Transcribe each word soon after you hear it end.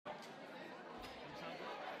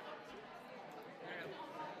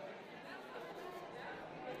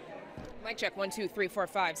Mic check 1 2 3 4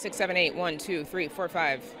 5 6 7 8 1 2 3 4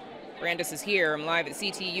 5. Brandis is here. I'm live at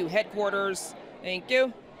CTU headquarters. Thank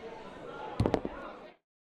you.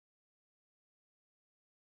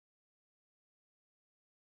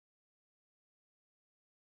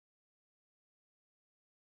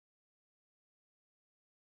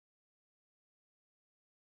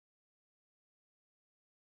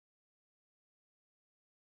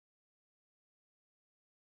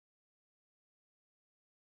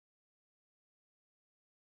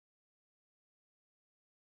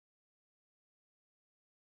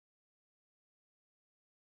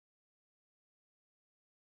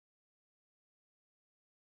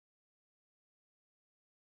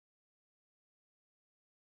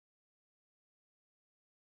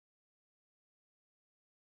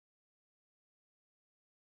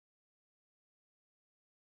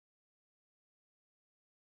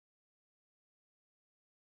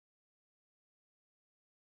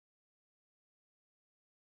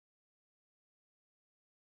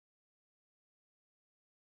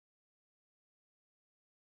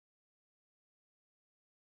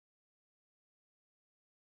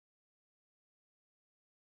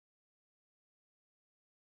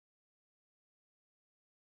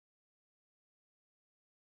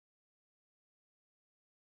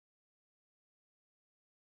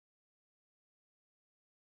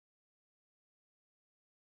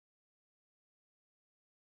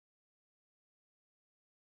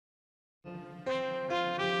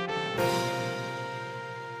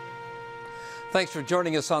 Thanks for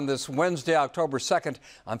joining us on this Wednesday, October 2nd.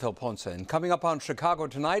 I'm Phil Ponce. And coming up on Chicago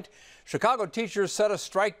tonight, Chicago teachers set a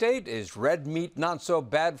strike date. Is red meat not so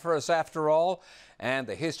bad for us after all? And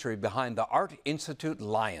the history behind the Art Institute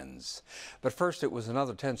Lions. But first, it was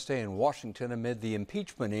another tense day in Washington amid the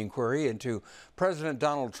impeachment inquiry into President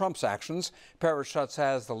Donald Trump's actions. Paris Schutz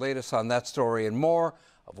has the latest on that story and more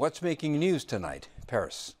of what's making news tonight.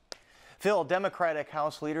 Paris. Phil, Democratic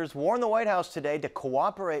House leaders warned the White House today to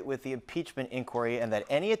cooperate with the impeachment inquiry and that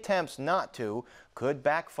any attempts not to could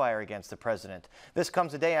backfire against the president. This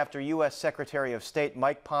comes a day after U.S. Secretary of State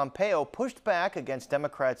Mike Pompeo pushed back against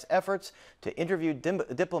Democrats' efforts to interview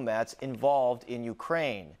diplomats involved in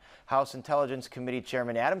Ukraine. House Intelligence Committee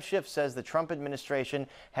Chairman Adam Schiff says the Trump administration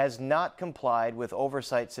has not complied with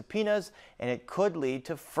oversight subpoenas and it could lead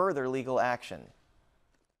to further legal action.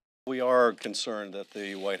 We are concerned that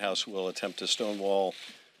the White House will attempt to stonewall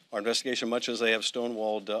our investigation, much as they have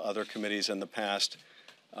stonewalled other committees in the past.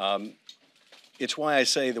 It's why I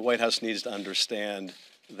say the White House needs to understand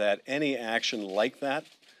that any action like that,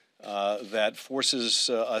 that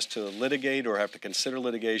forces us to litigate or have to consider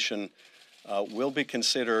litigation, will be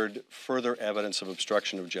considered further evidence of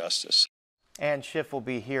obstruction of justice. And Schiff will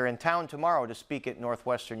be here in town tomorrow to speak at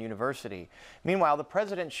Northwestern University. Meanwhile, the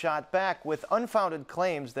president shot back with unfounded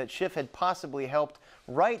claims that Schiff had possibly helped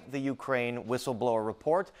write the Ukraine whistleblower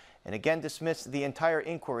report and again dismissed the entire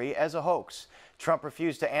inquiry as a hoax. Trump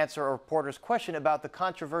refused to answer a reporter's question about the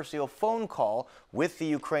controversial phone call with the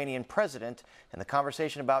Ukrainian president and the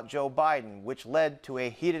conversation about Joe Biden, which led to a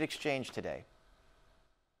heated exchange today.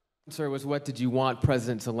 Sir, was what did you want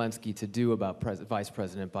President Zelensky to do about Vice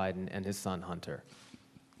President Biden and his son Hunter?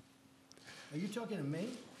 Are you talking to me?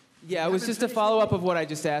 Yeah, it was just a follow-up of what I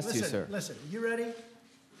just asked you, sir. Listen, you ready?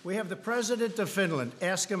 We have the President of Finland.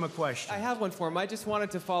 Ask him a question. I have one for him. I just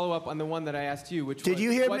wanted to follow up on the one that I asked you, which did was,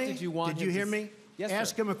 you hear what me? did you want Did you hear me? Yes,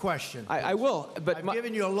 Ask sir. him a question. I will, but I've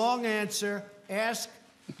given you a long answer. Ask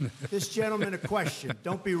this gentleman a question.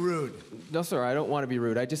 Don't be rude. No, sir, I don't want to be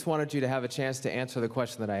rude. I just wanted you to have a chance to answer the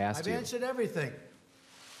question that I asked you. I've answered everything.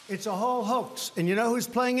 It's a whole hoax. And you know who's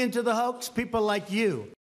playing into the hoax? People like you.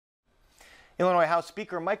 Illinois House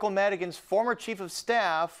Speaker Michael Madigan's former chief of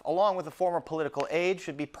staff, along with a former political aide,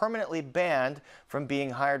 should be permanently banned from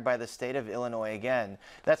being hired by the state of Illinois again.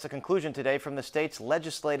 That's the conclusion today from the state's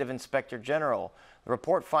legislative inspector general. The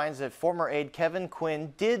report finds that former aide Kevin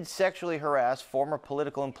Quinn did sexually harass former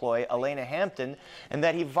political employee Elena Hampton and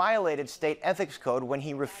that he violated state ethics code when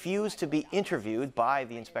he refused to be interviewed by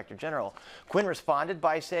the inspector general. Quinn responded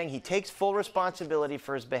by saying he takes full responsibility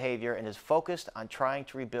for his behavior and is focused on trying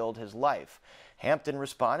to rebuild his life. Hampton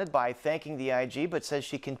responded by thanking the IG, but says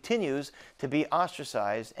she continues to be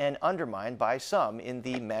ostracized and undermined by some in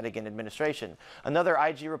the Madigan administration. Another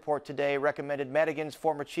IG report today recommended Madigan's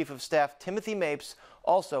former chief of staff, Timothy Mapes,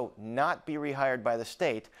 also not be rehired by the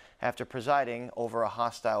state after presiding over a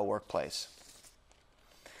hostile workplace.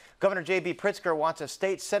 Governor J.B. Pritzker wants a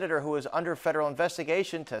state senator who is under federal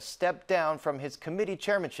investigation to step down from his committee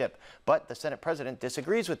chairmanship, but the Senate president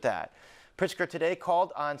disagrees with that. Pritzker today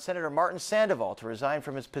called on Senator Martin Sandoval to resign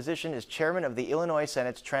from his position as chairman of the Illinois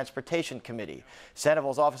Senate's Transportation Committee.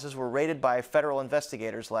 Sandoval's offices were raided by federal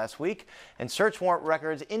investigators last week, and search warrant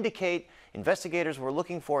records indicate investigators were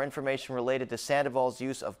looking for information related to Sandoval's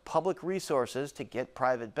use of public resources to get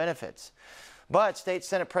private benefits. But State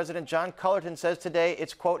Senate President John Cullerton says today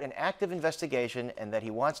it's, quote, an active investigation and that he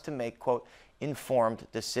wants to make, quote, informed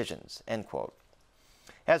decisions, end quote.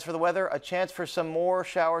 As for the weather, a chance for some more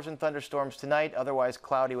showers and thunderstorms tonight, otherwise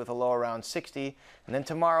cloudy with a low around 60. And then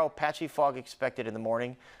tomorrow, patchy fog expected in the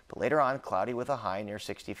morning, but later on, cloudy with a high near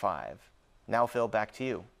 65. Now, Phil, back to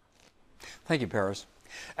you. Thank you, Paris.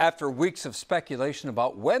 After weeks of speculation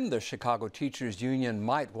about when the Chicago Teachers Union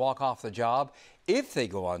might walk off the job, if they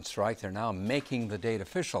go on strike, they're now making the date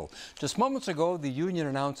official. Just moments ago, the union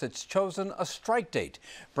announced it's chosen a strike date.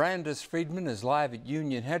 Brandis Friedman is live at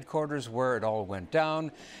union headquarters where it all went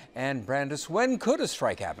down. And Brandis, when could a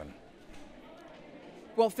strike happen?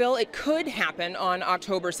 Well, Phil, it could happen on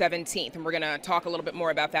October 17th, and we're going to talk a little bit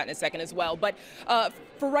more about that in a second as well. But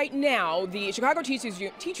for right now, the Chicago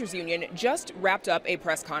Teachers Union just wrapped up a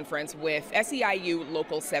press conference with SEIU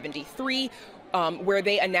Local 73, where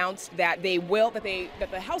they announced that the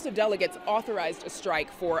House of Delegates authorized a strike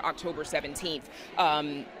for October 17th,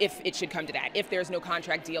 if it should come to that, if there's no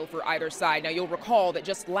contract deal for either side. Now, you'll recall that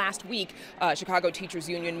just last week, Chicago Teachers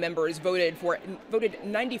Union members voted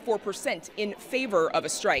 94% in favor of a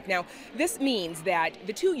strike. Now, this means that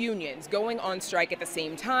the two unions going on strike at the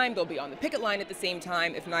same time, they'll be on the picket line at the same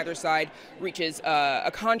time if neither side reaches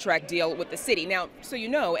a contract deal with the city. Now, so you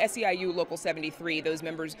know, SEIU Local 73, those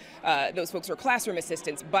members, those folks are classroom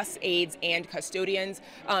assistants, bus aides, and custodians.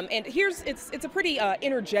 And it's a pretty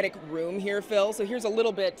energetic room here, Phil. So here's a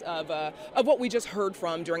little bit of what we just heard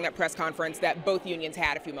from during that press conference that both unions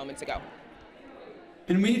had a few moments ago.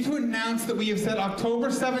 And we need to announce that we have set October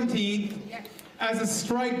 17th as a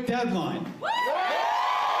strike deadline.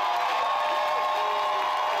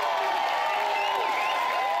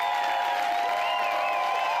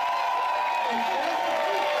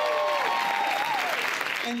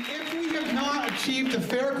 And if we have not achieved a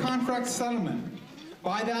fair contract settlement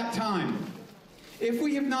by that time, if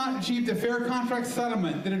we have not achieved a fair contract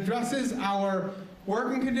settlement that addresses our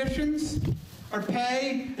working conditions, our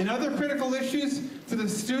pay, and other critical issues to the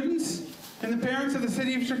students and the parents of the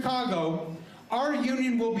city of Chicago, our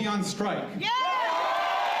union will be on strike. Yeah!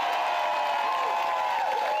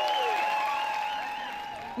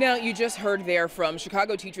 Now, you just heard there from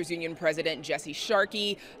Chicago Teachers Union President Jesse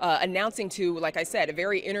Sharkey announcing to, like I said, a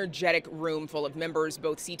very energetic room full of members,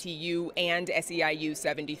 both CTU and SEIU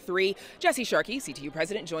 73. Jesse Sharkey, CTU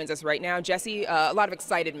President, joins us right now. Jesse, a lot of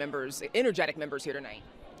excited members, energetic members here tonight.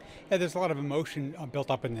 Yeah, there's a lot of emotion built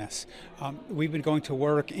up in this. We've been going to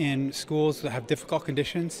work in schools that have difficult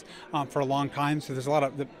conditions for a long time, so there's a lot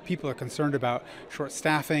of people are concerned about short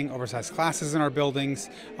staffing, oversized classes in our buildings.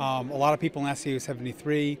 A lot of people in SEIU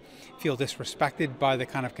 73 feel disrespected by the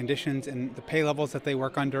kind of conditions and the pay levels that they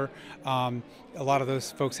work under. A lot of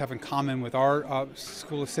those folks have in common with our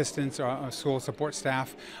school assistants, our school support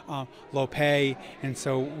staff, low pay, and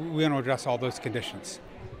so we want to address all those conditions.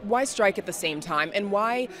 Why strike at the same time, and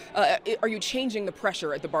why are you changing the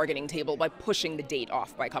pressure at the bargaining table by pushing the date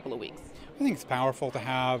off by a couple of weeks? I think it's powerful to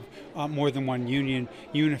have more than one union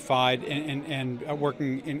unified and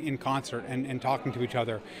working in concert and talking to each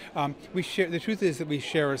other. The truth is that we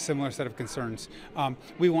share a similar set of concerns.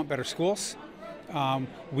 We want better schools.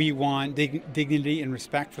 We want dignity and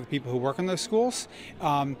respect for the people who work in those schools,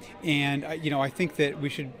 and I think that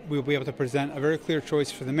we'll be able to present a very clear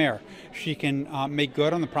choice for the mayor. She can make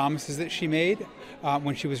good on the promises that she made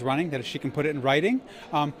when she was running, that she can put it in writing,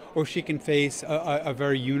 or she can face a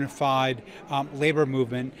very unified labor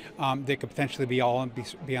movement that could potentially be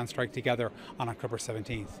on strike together on October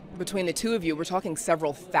 17th. Between the two of you, we're talking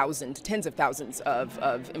several thousand, tens of thousands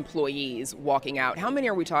of employees walking out. How many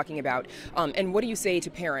are we talking about, and what do you say to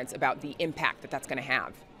parents about the impact that that's going to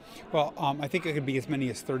have? Well, I think it could be as many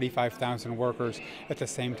as 35,000 workers at the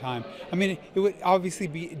same time. I mean, it would obviously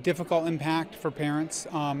be a difficult impact for parents.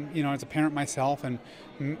 As a parent myself, and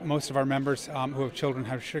most of our members who have children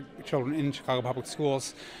in Chicago Public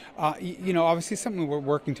Schools. Obviously something we're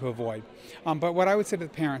working to avoid. But what I would say to the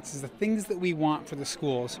parents is the things that we want for the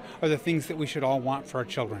schools are the things that we should all want for our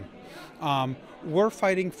children. We're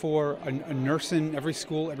fighting for a nurse in every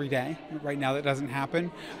school every day. Right now that doesn't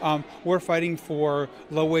happen. We're fighting for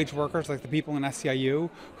low-wage workers like the people in SEIU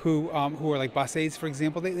who are like bus aides, for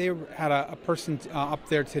example. They had a person up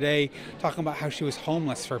there today talking about how she was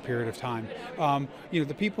homeless for a period of time.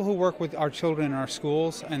 The people who work with our children in our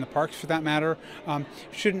schools and the parks, for that matter,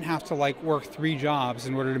 shouldn't have to work 3 jobs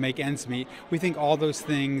in order to make ends meet. We think all those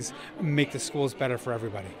things make the schools better for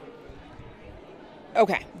everybody.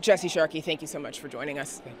 Okay, Jesse Sharkey, thank you so much for joining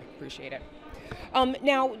us. Appreciate it.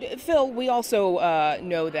 Now, Phil, we also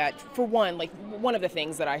know that, for one of the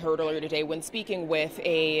things that I heard earlier today when speaking with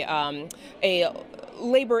a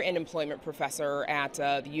labor and employment professor at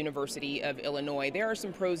the University of Illinois, there are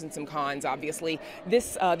some pros and some cons. Obviously,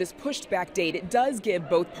 this pushed back date, it does give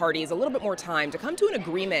both parties a little bit more time to come to an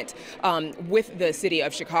agreement with the city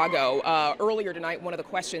of Chicago. Earlier tonight, one of the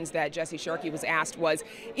questions that Jesse Sharkey was asked was,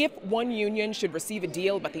 if one union should receive a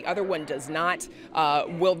deal but the other one does not,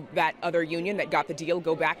 will that other union that got the deal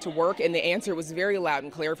go back to work? And the answer was very loud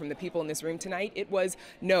and clear from the people in this room tonight. It was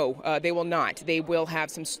no, they will not. They will have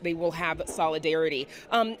solidarity.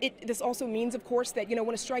 This also means, of course, that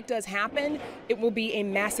when a strike does happen, it will be a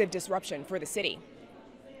massive disruption for the city.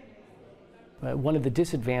 One of the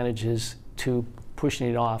disadvantages to pushing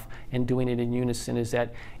it off and doing it in unison is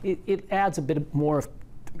that it adds a bit more of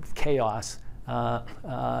chaos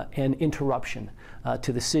and interruption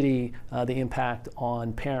to the city, the impact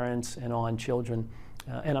on parents and on children.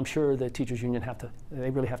 And I'm sure the teachers union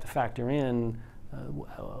really have to factor in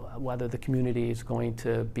whether the community is going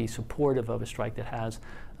to be supportive of a strike that has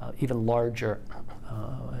even larger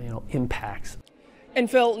impacts. And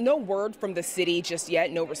Phil, no word from the city just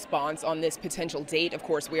yet, no response on this potential date. Of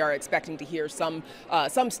course, we are expecting to hear some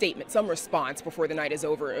statement, some response before the night is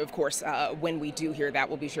over. Of course, when we do hear that,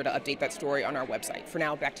 we'll be sure to update that story on our website. For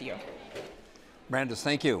now, back to you. Brandis,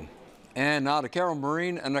 thank you. And now to Carol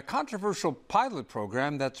Marine and a controversial pilot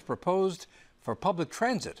program that's proposed for public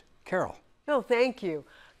transit. Carol. Well, thank you.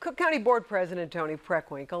 Cook County Board President Tony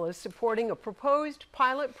Preckwinkle is supporting a proposed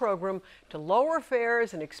pilot program to lower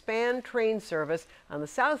fares and expand train service on the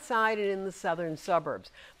south side and in the southern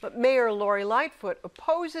suburbs. But Mayor Lori Lightfoot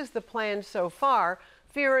opposes the plan so far,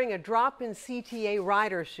 fearing a drop in CTA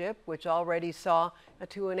ridership, which already saw a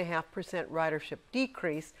 2.5% ridership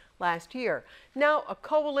decrease last year. Now, a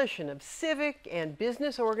coalition of civic and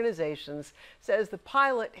business organizations says the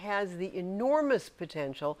pilot has the enormous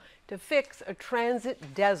potential to fix a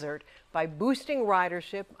transit desert by boosting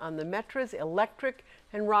ridership on the Metra's Electric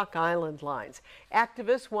and Rock Island lines.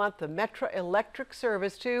 Activists want the Metra electric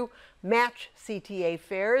service to match CTA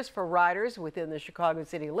fares for riders within the Chicago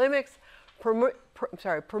city limits,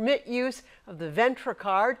 permit use of the Metra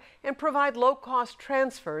card, and provide low-cost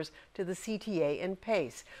transfers to the CTA and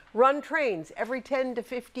PACE. Run trains every 10 to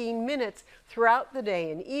 15 minutes throughout the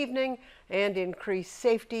day and evening, and increase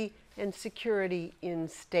safety and security in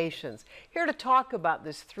stations. Here to talk about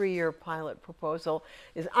this 3-year pilot proposal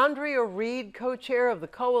is Andrea Reed, co-chair of the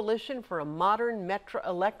Coalition for a Modern Metra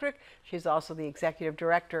Electric. She's also the executive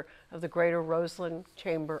director of the Greater Roseland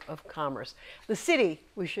Chamber of Commerce. The city,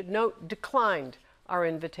 we should note, declined our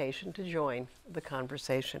invitation to join the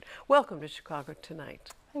conversation. Welcome to Chicago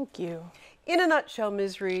Tonight. Thank you. In a nutshell,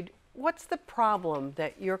 Ms. Reed, what's the problem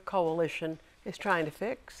that your coalition is trying to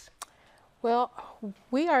fix? Well,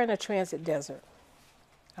 we are in a transit desert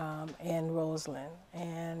in Roseland,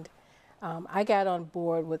 and I got on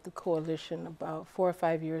board with the coalition about 4 or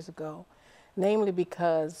 5 years ago, namely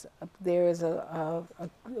because there is a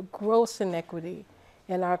gross inequity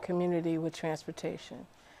in our community with transportation.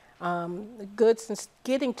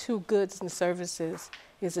 Getting to goods and services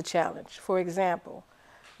is a challenge. For example,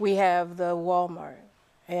 we have the Walmart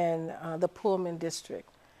and the Pullman district.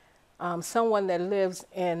 Someone that lives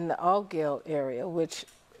in the Allgill area, which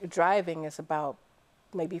driving is about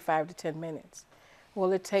maybe 5 to 10 minutes.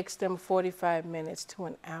 Well, it takes them 45 minutes to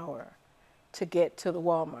an hour to get to the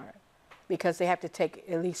Walmart because they have to take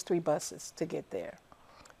at least 3 buses to get there.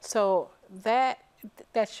 So that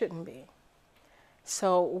shouldn't be.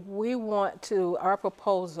 So we want to, our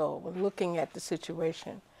proposal, when looking at the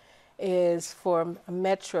situation, is for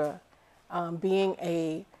Metra being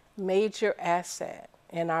a major asset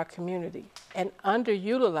in our community, an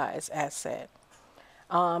underutilized asset,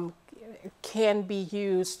 can be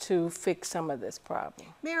used to fix some of this problem.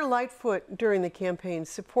 Mayor Lightfoot, during the campaign,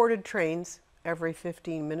 supported trains every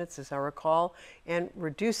 15 minutes, as I recall, and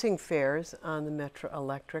reducing fares on the Metra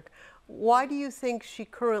Electric. Why do you think she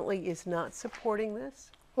currently is not supporting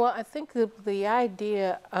this? Well, I think the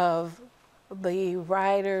idea of the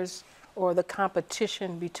riders or the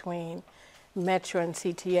competition between Metra and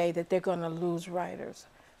CTA, that they're going to lose riders.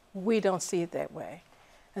 We don't see it that way.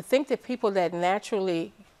 I think that people that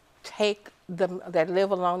naturally that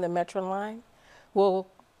live along the Metra line will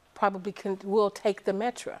probably will take the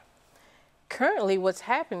Metra. Currently, what's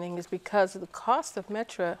happening is because the cost of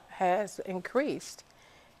Metra has increased,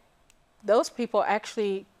 those people are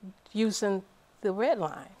actually using the red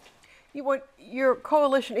line. Your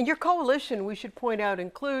coalition, we should point out,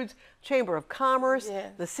 includes Chamber of Commerce,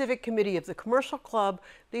 yes, the Civic Committee of the Commercial Club.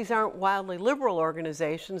 These aren't wildly liberal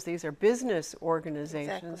organizations. These are business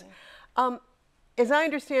organizations. Exactly. As I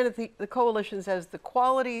understand it, the coalition says the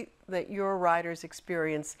quality that your riders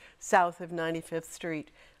experience south of 95th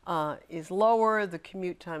Street is lower, the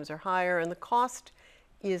commute times are higher, and the cost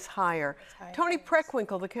is higher. Tony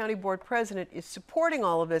Preckwinkle, the county board president, is supporting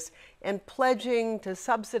all of this and pledging to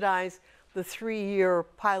subsidize the 3-year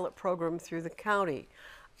pilot program through the county.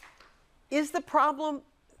 Is the problem,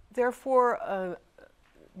 therefore,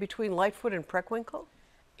 between Lightfoot and Preckwinkle?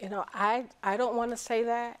 You know, I don't want to say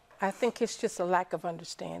that. I think it's just a lack of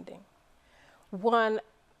understanding. One,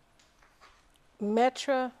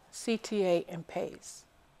 Metra, CTA, and PACE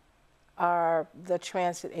are the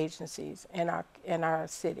transit agencies in our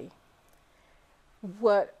city.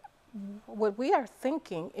 What we are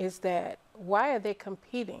thinking is that why are they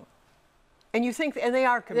competing? And you think, and they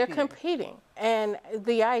are competing. They're competing. And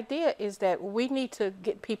the idea is that we need to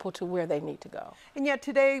get people to where they need to go. And yet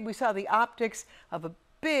today we saw the optics of a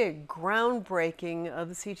big groundbreaking of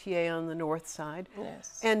the CTA on the north side.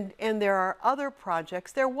 Yes. And there are other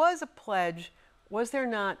projects. There was a pledge, was there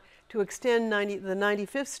not, to extend the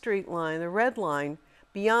 95th Street line, the red line,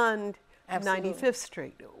 beyond Absolutely. 95th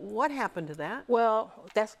Street. What happened to that? Well,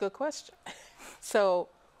 that's a good question. So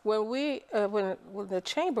when the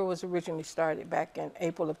chamber was originally started back in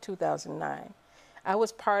April of 2009, I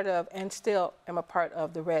was part of, and still am a part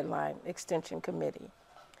of, the Red Line Extension Committee.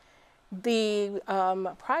 The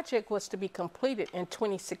project was to be completed in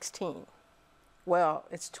 2016. Well,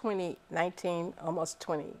 it's 2019, almost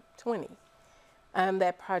 2020. And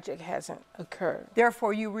that project hasn't occurred.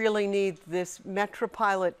 Therefore, you really need this Metra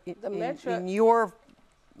pilot in your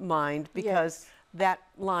mind, because yes, that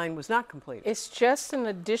line was not completed. It's just an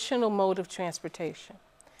additional mode of transportation.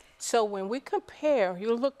 So when we compare,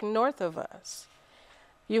 you look north of us,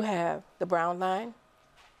 you have the brown line,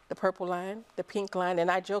 the purple line, the pink line,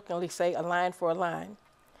 and I jokingly say a line for a line.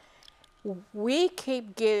 We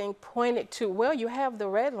keep getting pointed to, well, you have the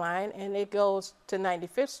red line and it goes to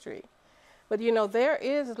 95th Street. But you know, there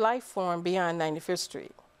is life form beyond 95th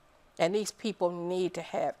Street. And these people need to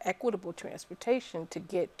have equitable transportation to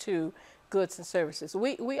get to goods and services.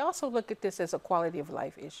 We also look at this as a quality of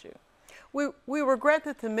life issue. We regret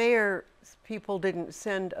that the mayor's people didn't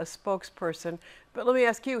send a spokesperson, but let me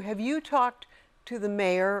ask you, have you talked to the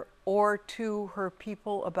mayor or to her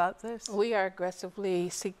people about this? We are aggressively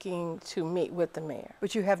seeking to meet with the mayor.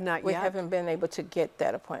 But you have not yet? We haven't been able to get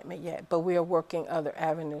that appointment yet, but we are working other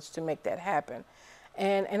avenues to make that happen.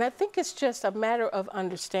 And I think it's just a matter of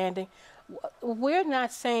understanding. We're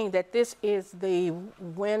not saying that this is the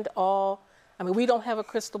wind-all. I mean, we don't have a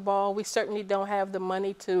crystal ball. We certainly don't have the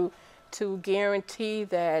money to guarantee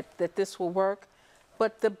that this will work.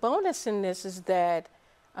 But the bonus in this is that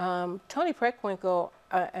Tony Preckwinkle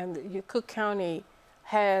and Cook County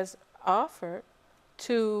has offered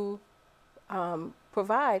to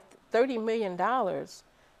provide $30 million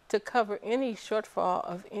to cover any shortfall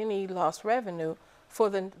of any lost revenue for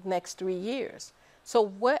the next 3 years. So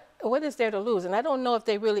what is there to lose? And I don't know if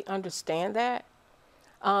they really understand that.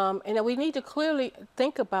 And we need to clearly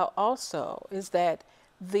think about also is that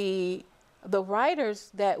the riders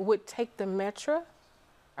that would take the Metra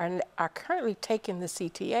are currently taking the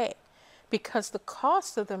CTA because the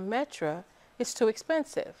cost of the Metra is too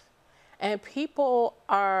expensive. And people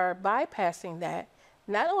are bypassing that,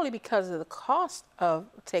 not only because of the cost of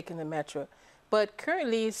taking the Metra, but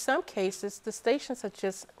currently in some cases, the stations are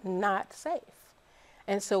just not safe.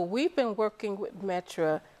 And so we've been working with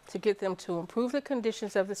Metra to get them to improve the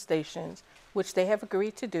conditions of the stations, which they have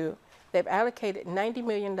agreed to do. They've allocated $90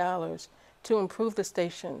 million to improve the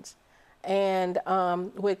stations. And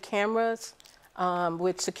with cameras,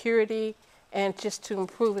 with security, and just to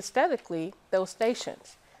improve aesthetically those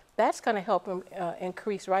stations. That's going to help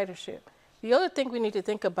increase ridership. The other thing we need to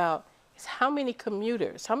think about is how many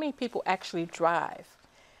commuters, how many people actually drive.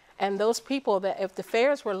 And those people that, if the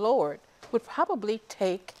fares were lowered, would probably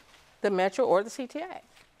take the Metra or the CTA.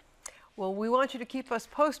 Well, we want you to keep us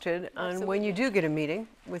posted on Absolutely. when you do get a meeting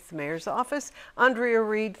with the mayor's office. Andrea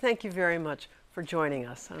Reed, thank you very much for joining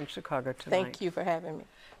us on Chicago Tonight. Thank you for having me.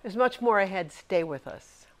 There's much more ahead. Stay with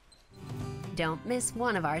us. don't miss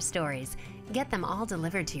one of our stories. Get them all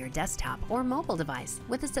delivered to your desktop or mobile device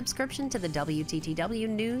with a subscription to the WTTW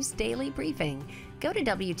News Daily Briefing. Go to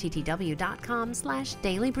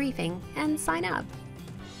WTTW.com/Daily Briefing and sign up.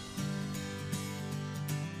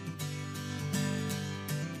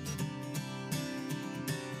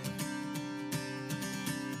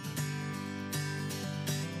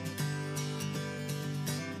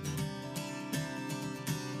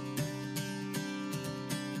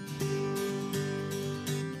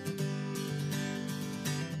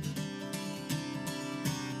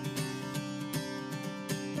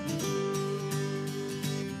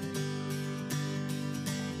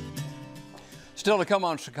 Still to come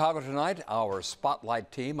on Chicago Tonight, our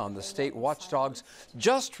spotlight team on the state watchdog's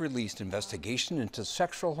just released investigation into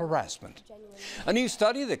sexual harassment. A new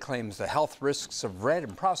study that claims the health risks of red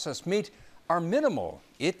and processed meat are minimal.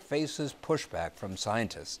 It faces pushback from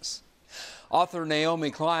scientists. Author Naomi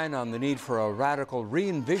Klein on the need for a radical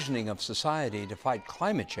re-envisioning of society to fight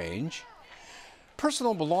climate change.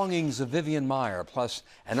 Personal belongings of Vivian Maier, plus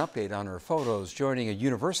an update on her photos joining a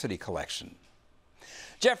university collection.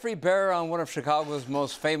 Jeffrey Bear on one of Chicago's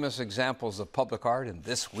most famous examples of public art in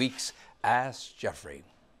this week's Ask Jeffrey.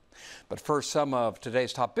 But first, some of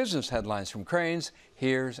today's top business headlines from Crain's.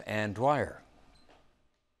 Here's Ann Dwyer.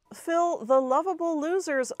 Phil, the lovable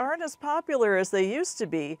losers aren't as popular as they used to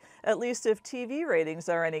be, at least if TV ratings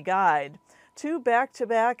are any guide. 2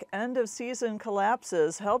 back-to-back end-of-season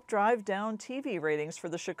collapses helped drive down TV ratings for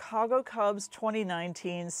the Chicago Cubs'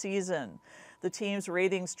 2019 season. The team's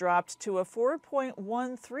ratings dropped to a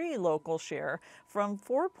 4.13 local share from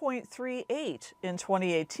 4.38 in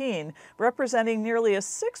 2018, representing nearly a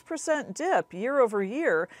 6% dip year over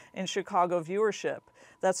year in Chicago viewership.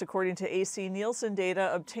 That's according to AC Nielsen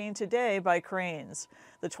data obtained today by Crain's.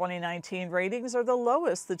 The 2019 ratings are the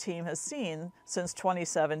lowest the team has seen since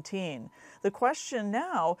 2017. The question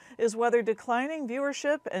now is whether declining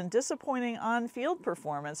viewership and disappointing on-field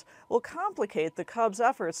performance will complicate the Cubs'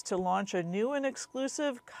 efforts to launch a new and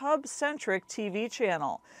exclusive Cub-centric TV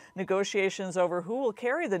channel. Negotiations over who will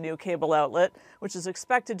carry the new cable outlet, which is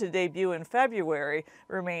expected to debut in February,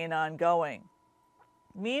 remain ongoing.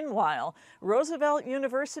 Meanwhile, Roosevelt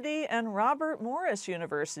University and Robert Morris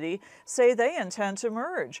University say they intend to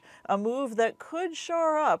merge, a move that could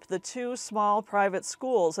shore up the 2 small private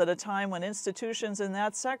schools at a time when institutions in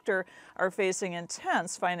that sector are facing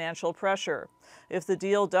intense financial pressure. If the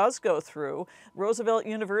deal does go through, Roosevelt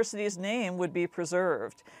University's name would be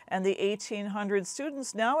preserved, and the 1,800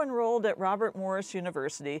 students now enrolled at Robert Morris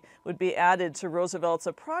University would be added to Roosevelt's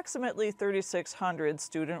approximately 3,600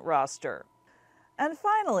 student roster. And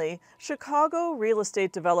finally, Chicago real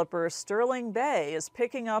estate developer Sterling Bay is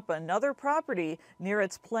picking up another property near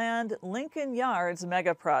its planned Lincoln Yards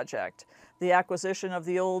mega project. The acquisition of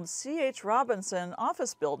the old C.H. Robinson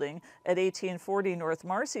office building at 1840 North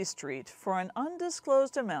Marcy Street for an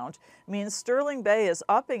undisclosed amount means Sterling Bay is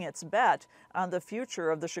upping its bet on the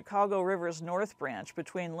future of the Chicago River's North Branch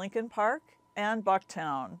between Lincoln Park and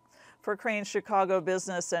Bucktown. For Crain's Chicago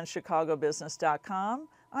Business and ChicagoBusiness.com,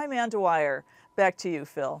 I'm Ann Dwyer. Back to you,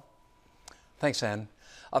 Phil. Thanks, Ann.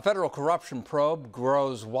 A federal corruption probe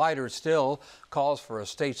grows wider still, calls for a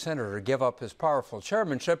state senator to give up his powerful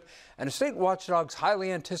chairmanship, and a state watchdog's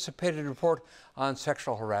highly anticipated report on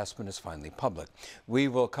sexual harassment is finally public. We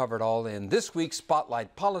will cover it all in this week's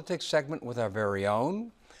Spotlight Politics segment with our very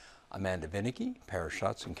own Amanda Vinicky, Paris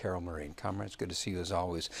Schutz, and Carol Marine. Comrades, good to see you as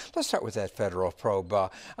always. Let's start with that federal probe.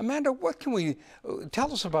 Amanda, what can we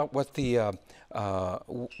tell us about what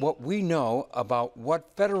we know about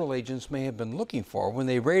what federal agents may have been looking for when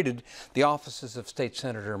they raided the offices of State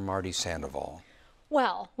Senator Marty Sandoval?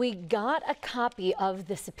 Well, we got a copy of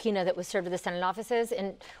the subpoena that was served to the Senate offices,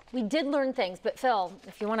 and we did learn things. But Phil,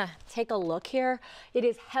 if you want to take a look here, it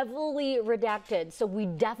is heavily redacted, so we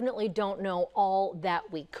definitely don't know all that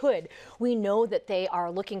we could. We know that they are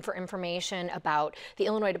looking for information about the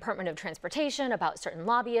Illinois Department of Transportation, about certain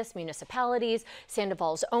lobbyists, municipalities,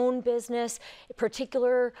 Sandoval's own business, in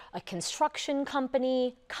particular a construction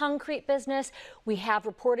company, concrete business. We have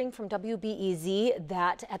reporting from WBEZ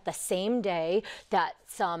that at the same day that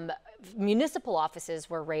some municipal offices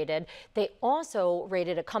were raided, they also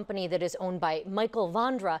raided a company that is owned by Michael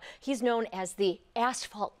Vondra. He's known as the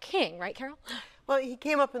Asphalt King, right, Carol? Well, he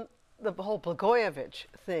came up in the whole Blagojevich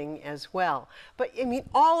thing as well. But I mean,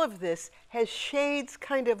 all of this has shades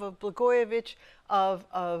kind of Blagojevich, of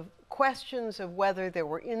questions of whether there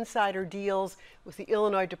were insider deals with the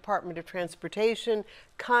Illinois Department of Transportation,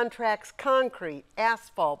 contracts, concrete,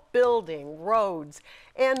 asphalt, building, roads.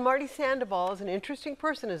 And Marty Sandoval is an interesting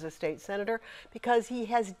person as a state senator because he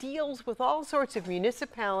has deals with all sorts of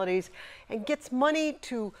municipalities and gets money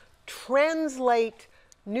to translate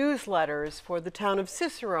newsletters for the town of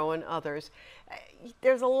Cicero and others.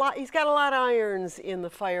 There's a lot, he's got a lot of irons in the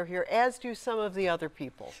fire here, as do some of the other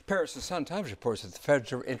people. Paris, the Sun-Times reports that the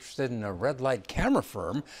feds are interested in a red light camera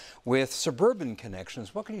firm with suburban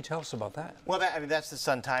connections. What can you tell us about that? Well, that's the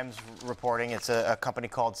Sun-Times reporting. It's a company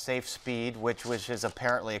called Safe Speed, which is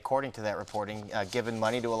apparently, according to that reporting, given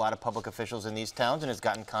money to a lot of public officials in these towns and has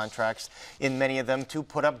gotten contracts in many of them to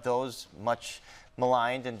put up those much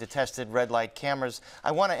maligned and detested red light cameras.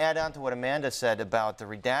 I want to add on to what Amanda said about the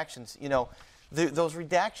redactions. You know, those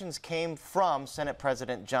redactions came from Senate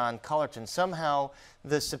President John Cullerton. Somehow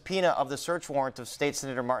the subpoena of the search warrant of State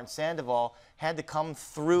Senator Martin Sandoval had to come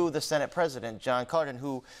through the Senate President, John Cullerton,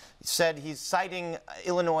 who said he's citing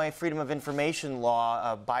Illinois Freedom of Information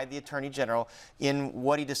law by the Attorney General in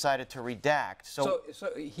what he decided to redact. So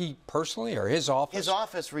he personally, or his office? His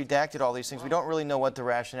office redacted all these things. We don't really know what the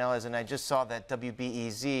rationale is, and I just saw that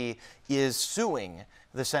WBEZ is suing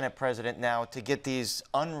the Senate President now to get these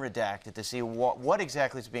unredacted, to see what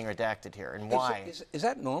exactly is being redacted here and why. Is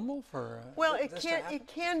that normal for Well, it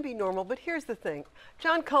can be normal, but here's the thing.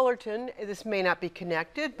 John Cullerton, this may not be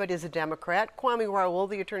connected, but is a Democrat. Kwame Raoul,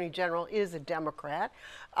 the Attorney General, is a Democrat.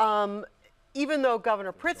 Even though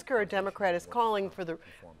Governor Pritzker, a Democrat, is calling for the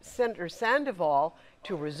Senator Sandoval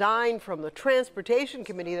to resign from the Transportation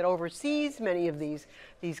Committee that oversees many of these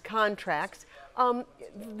contracts,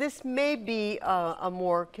 this may be a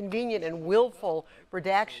more convenient and willful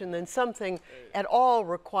redaction than something at all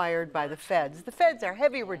required by the feds. The feds are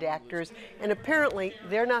heavy redactors, and apparently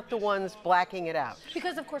they're not the ones blacking it out.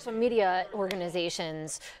 Because, of course, when media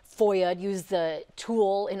organizations FOIA use the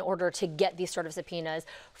tool in order to get these sort of subpoenas,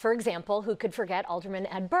 for example, who could forget Alderman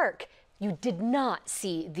Ed Burke? You did not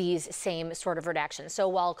see these same sort of redactions. So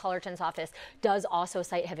while Cullerton's office does also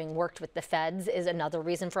cite having worked with the feds is another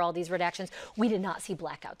reason for all these redactions, we did not see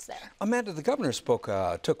blackouts there. Amanda, the governor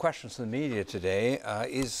took questions from the media today.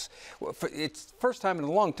 It's the first time in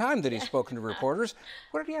a long time that he's spoken to reporters.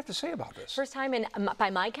 What did he have to say about this? First time in,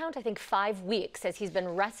 by my count, I think 5 weeks, as he's been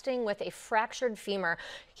resting with a fractured femur.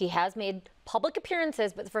 He has made public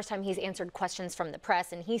appearances, but the first time he's answered questions from the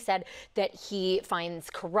press, and he said that he finds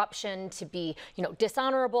corruption to be,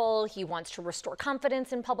 dishonorable. He wants to restore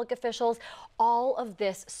confidence in public officials. All of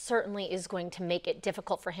this certainly is going to make it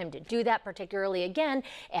difficult for him to do that, particularly, again,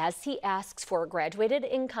 as he asks for a graduated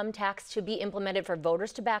income tax to be implemented for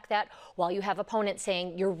voters to back that, while you have opponents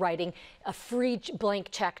saying you're writing a free blank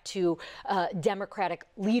check to Democratic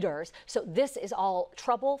leaders. So this is all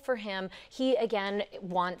trouble for him. He, again,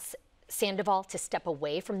 wants Sandoval to step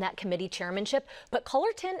away from that committee chairmanship, but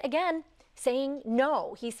Cullerton, again, saying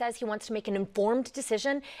no. He says he wants to make an informed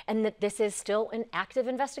decision and that this is still an active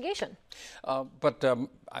investigation. But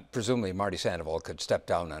presumably Marty Sandoval could step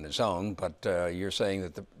down on his own, but you're saying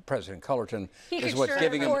that the President Cullerton is what's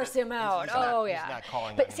giving him... He could force him out. Oh, yeah.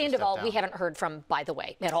 But Sandoval, we haven't heard from, by the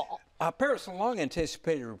way, at all. Paris, a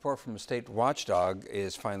long-anticipated report from a state watchdog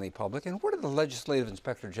is finally public. And what did the Legislative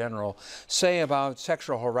Inspector General say about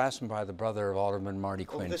sexual harassment by the brother of Alderman Marty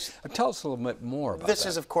Quinn? Tell us a little bit more about that. This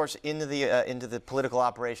is, of course, into the political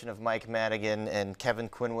operation of Mike Madigan, and Kevin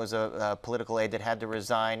Quinn was a political aide that had to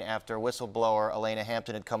resign after whistleblower Elena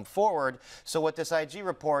Hampton had come forward. So what this IG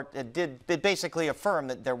report did basically affirm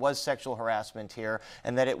that there was sexual harassment here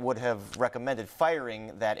and that it would have recommended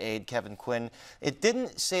firing that aide, Kevin Quinn. It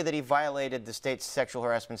didn't say that he violated the state's sexual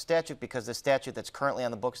harassment statute because the statute that's currently on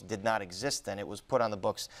the books did not exist then. It was put on the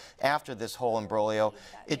books after this whole imbroglio.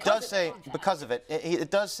 It does say, because of it, it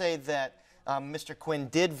does say that Mr. Quinn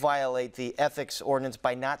did violate the ethics ordinance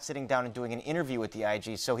by not sitting down and doing an interview with the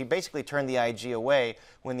IG. So he basically turned the IG away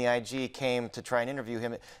when the IG came to try and interview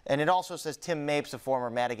him. And it also says Tim Mapes, a former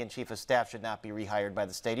Madigan chief of staff, should not be rehired by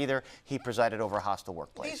the state either. He presided over a hostile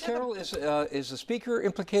workplace. Carol, is the speaker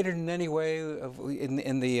implicated in any way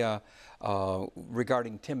in the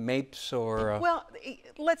regarding Tim Mapes or? Well,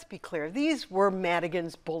 let's be clear. These were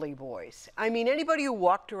Madigan's bully boys. I mean, anybody who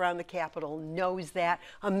walked around the Capitol knows that.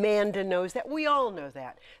 Amanda knows that. We all know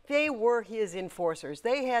that. They were his enforcers.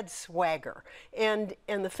 They had swagger. And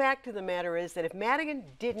the fact of the matter is that if Madigan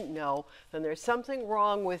didn't know, then there's something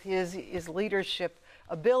wrong with his leadership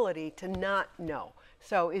ability to not know.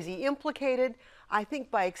 So is he implicated? I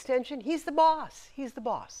think by extension, he's the boss. He's the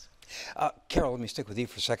boss. Carol, let me stick with you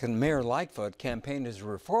for a second. Mayor Lightfoot campaigned as a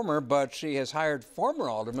reformer, but she has hired former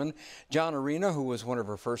Alderman John Arena, who was one of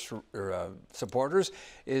her first supporters.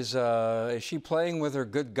 Is she playing with her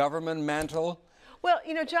good government mantle? Well,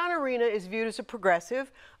 you know, John Arena is viewed as a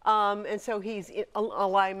progressive, and so he's in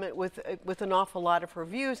alignment with an awful lot of her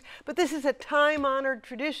views. But this is a time-honored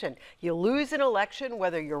tradition. You lose an election,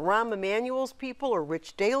 whether you're Rahm Emanuel's people or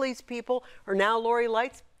Rich Daley's people or now Lori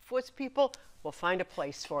Lightfoot's people, we'll find a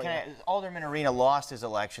place for you. Alderman Arena lost his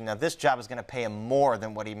election. Now, this job is going to pay him more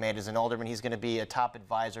than what he made as an alderman. He's going to be a top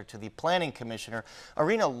advisor to the planning commissioner.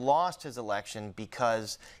 Arena lost his election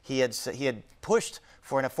because he had pushed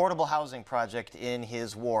for an affordable housing project in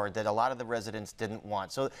his ward that a lot of the residents didn't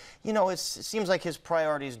want. So, you know, it seems like his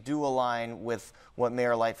priorities do align with what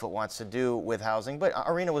Mayor Lightfoot wants to do with housing. But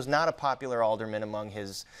Arena was not a popular alderman among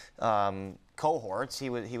his cohorts. He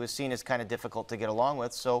was seen as kind of difficult to get along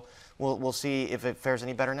with, so we'll see if it fares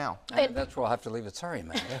any better now. That's where we'll have to leave it. Sorry,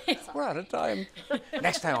 Amanda. We're out of time.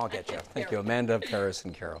 Next time I'll get you. Thank you, Amanda, Paris,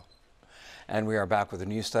 and Carol. And we are back with a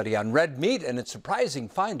new study on red meat and its surprising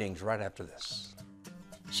findings right after this.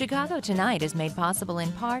 Chicago Tonight is made possible in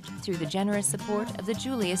part through the generous support of the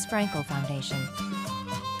Julius Frankel Foundation.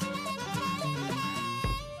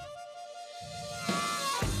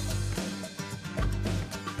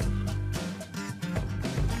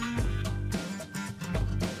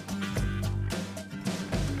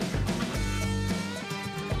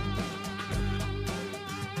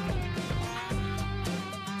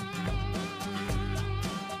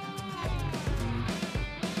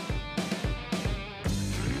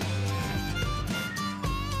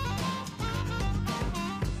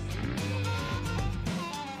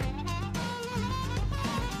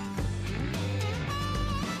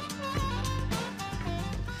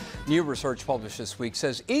 New research published this week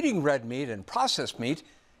says eating red meat and processed meat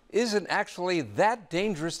isn't actually that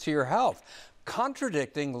dangerous to your health,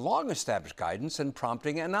 contradicting long-established guidance and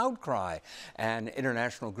prompting an outcry. An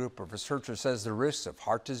international group of researchers says the risks of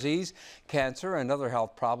heart disease, cancer, and other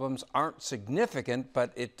health problems aren't significant,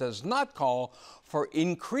 but it does not call for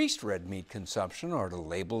increased red meat consumption or to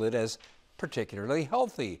label it as particularly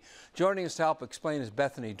healthy. Joining us to help explain is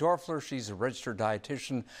Bethany Dorfler. She's a registered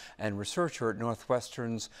dietitian and researcher at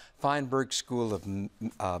Northwestern's Feinberg School of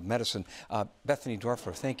Medicine. Bethany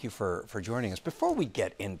Dorfler, thank you for joining us. Before we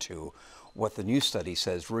get into what the new study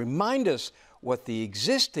says, remind us what the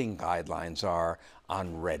existing guidelines are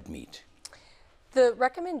on red meat. The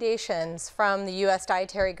recommendations from the U.S.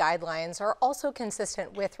 Dietary Guidelines are also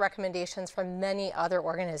consistent with recommendations from many other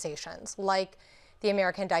organizations, like the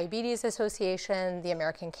American Diabetes Association, the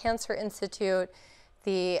American Cancer Institute,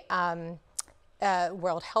 the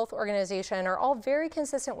World Health Organization are all very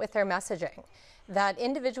consistent with their messaging that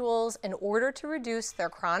individuals, in order to reduce their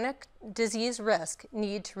chronic disease risk,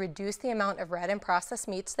 need to reduce the amount of red and processed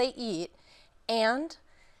meats they eat, and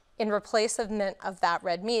in replacement of that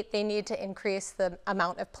red meat, they need to increase the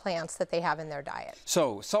amount of plants that they have in their diet.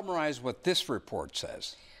 So summarize what this report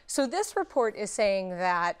says. So this report is saying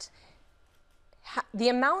that the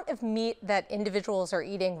amount of meat that individuals are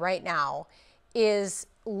eating right now is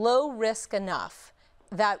low risk enough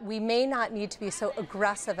that we may not need to be so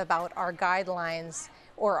aggressive about our guidelines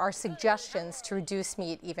or our suggestions to reduce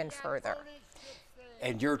meat even further.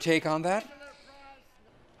 And your take on that?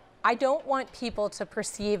 I don't want people to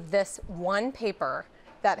perceive this one paper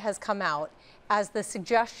that has come out as the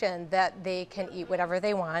suggestion that they can eat whatever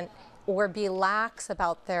they want or be lax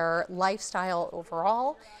about their lifestyle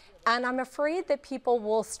overall. And I'm afraid that people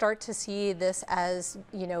will start to see this as,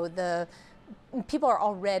 you know, people are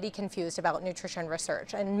already confused about nutrition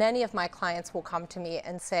research. And many of my clients will come to me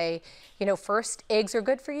and say, you know, first eggs are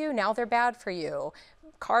good for you, now they're bad for you.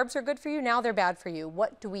 Carbs are good for you, now they're bad for you.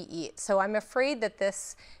 What do we eat? So I'm afraid that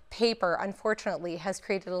this paper, unfortunately, has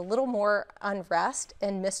created a little more unrest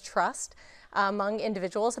and mistrust among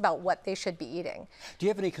individuals about what they should be eating. Do you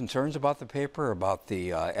have any concerns about the paper, about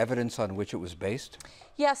the evidence on which it was based?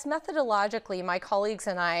 Yes, methodologically, my colleagues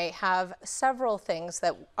and I have several things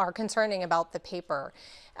that are concerning about the paper.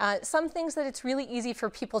 Some things that it's really easy for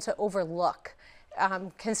people to overlook,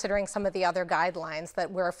 considering some of the other guidelines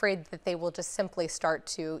that we're afraid that they will just simply start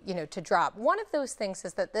to, you know, to drop. One of those things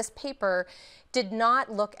is that this paper did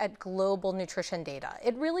not look at global nutrition data.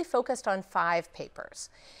 It really focused on 5 papers.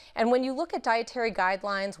 And when you look at dietary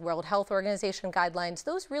guidelines, World Health Organization guidelines,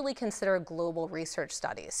 those really consider global research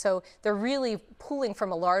studies. So they're really pulling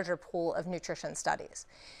from a larger pool of nutrition studies.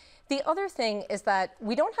 The other thing is that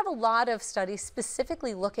we don't have a lot of studies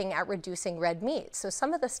specifically looking at reducing red meat. So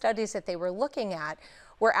some of the studies that they were looking at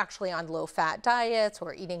were actually on low-fat diets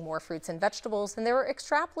or eating more fruits and vegetables, and they were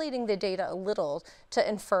extrapolating the data a little to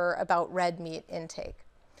infer about red meat intake.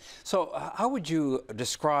 So how would you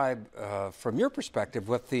describe, from your perspective,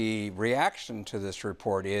 what the reaction to this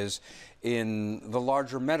report is in the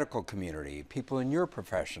larger medical community, people in your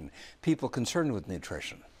profession, people concerned with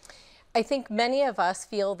nutrition? I think many of us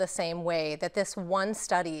feel the same way, that this one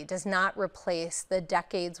study does not replace the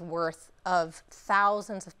decades worth of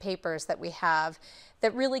thousands of papers that we have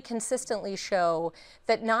that really consistently show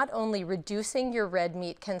that not only reducing your red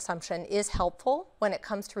meat consumption is helpful when it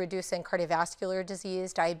comes to reducing cardiovascular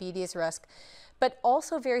disease, diabetes risk, but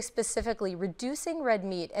also very specifically reducing red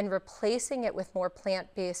meat and replacing it with more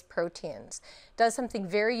plant-based proteins does something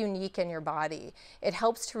very unique in your body. It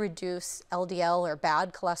helps to reduce LDL or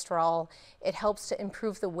bad cholesterol. It helps to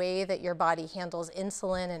improve the way that your body handles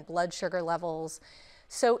insulin and blood sugar levels.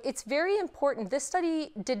 So it's very important. This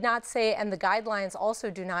study did not say, and the guidelines also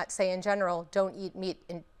do not say in general, don't eat meat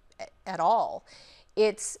at all.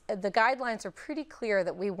 The guidelines are pretty clear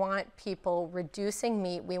that we want people reducing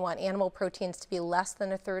meat. We want animal proteins to be less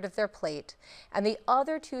than 1/3 of their plate. And the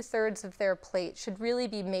other 2/3 of their plate should really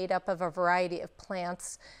be made up of a variety of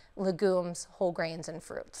plants, legumes, whole grains, and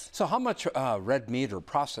fruits. So how much red meat or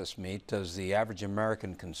processed meat does the average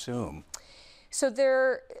American consume? So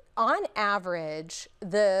on average,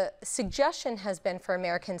 the suggestion has been for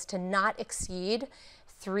Americans to not exceed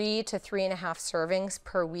 3 to 3.5 servings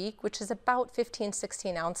per week, which is about 15,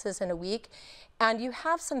 16 ounces in a week. And you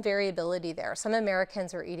have some variability there. Some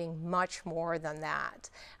Americans are eating much more than that.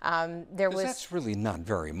 That's really not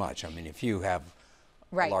very much. I mean, if you have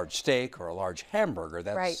a large steak or a large hamburger,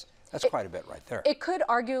 that's quite a bit right there. It could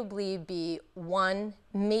arguably be 1,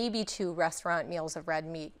 maybe 2 restaurant meals of red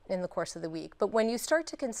meat in the course of the week. But when you start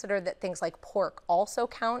to consider that things like pork also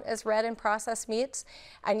count as red and processed meats,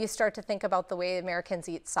 and you start to think about the way Americans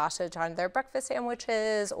eat sausage on their breakfast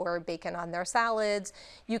sandwiches or bacon on their salads,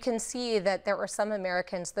 you can see that there are some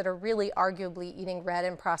Americans that are really arguably eating red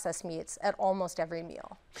and processed meats at almost every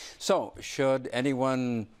meal. So should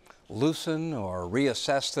anyone loosen or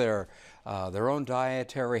reassess their own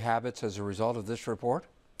dietary habits as a result of this report?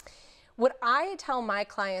 What I tell my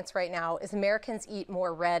clients right now is Americans eat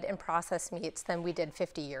more red and processed meats than we did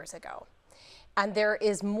 50 years ago. And there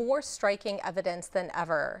is more striking evidence than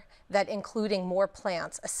ever that including more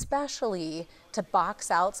plants, especially to box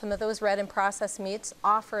out some of those red and processed meats,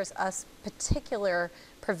 offers us particular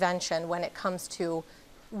prevention when it comes to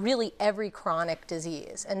really every chronic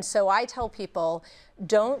disease. And so I tell people,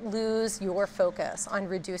 don't lose your focus on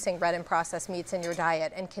reducing red and processed meats in your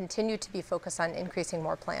diet and continue to be focused on increasing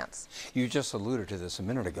more plants. You just alluded to this a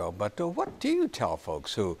minute ago, but what do you tell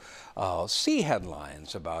folks who see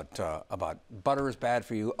headlines about butter is bad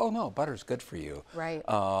for you? Oh no, butter's good for you. Right.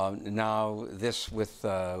 Now this with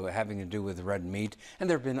having to do with red meat, and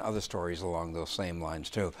there have been other stories along those same lines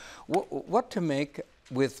too. What to make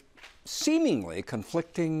with seemingly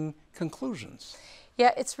conflicting conclusions?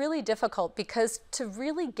 Yeah, it's really difficult because to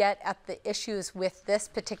really get at the issues with this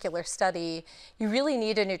particular study, you really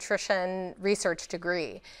need a nutrition research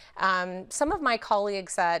degree. Some of my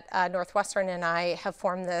colleagues at Northwestern and I have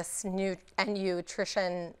formed this new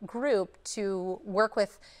nutrition group to work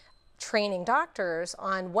with training doctors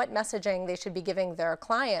on what messaging they should be giving their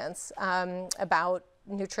clients about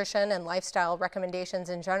nutrition and lifestyle recommendations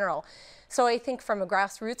in general. So I think from a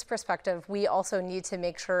grassroots perspective, we also need to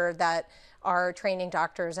make sure that our training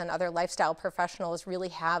doctors and other lifestyle professionals really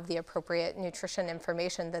have the appropriate nutrition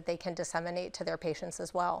information that they can disseminate to their patients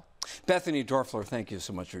as well. Bethany Dorfler, thank you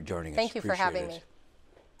so much for joining us. Thank you for having me.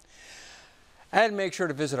 And make sure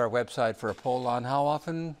to visit our website for a poll on how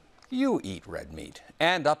often you eat red meat.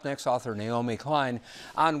 And up next, author Naomi Klein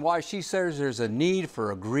on why she says there's a need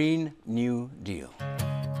for a Green New Deal.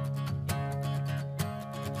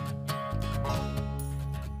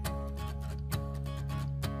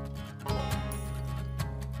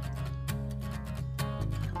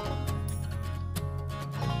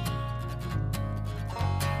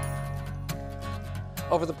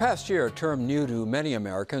 Over the past year, a term new to many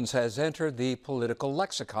Americans has entered the political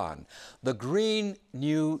lexicon, the Green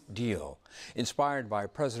New Deal. Inspired by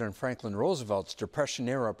President Franklin Roosevelt's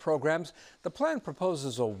Depression-era programs, the plan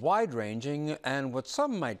proposes a wide-ranging and what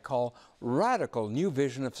some might call radical new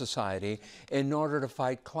vision of society in order to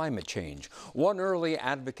fight climate change. One early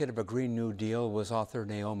advocate of a Green New Deal was author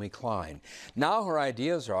Naomi Klein. Now her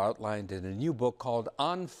ideas are outlined in a new book called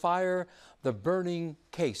On Fire, the burning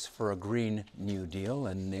case for a Green New Deal.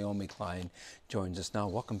 And Naomi Klein joins us now.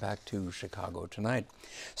 Welcome back to Chicago Tonight.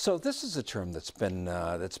 So this is a term that's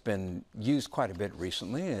been used quite a bit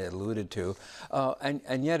recently, alluded to,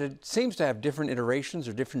 and yet it seems to have different iterations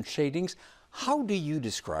or different shadings. How do you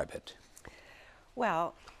describe it?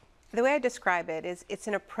 Well, the way I describe it is it's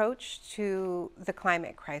an approach to the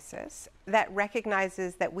climate crisis that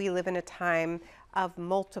recognizes that we live in a time of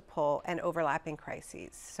multiple and overlapping crises.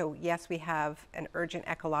 So yes, we have an urgent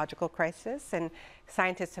ecological crisis, and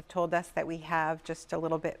scientists have told us that we have just a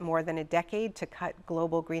little bit more than a decade to cut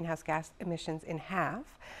global greenhouse gas emissions in half.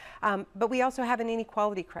 But we also have an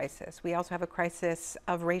inequality crisis. We also have a crisis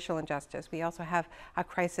of racial injustice. We also have a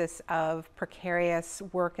crisis of precarious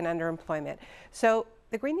work and underemployment. So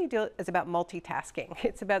the Green New Deal is about multitasking.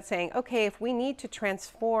 It's about saying, okay, if we need to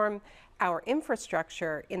transform our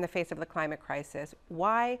infrastructure in the face of the climate crisis,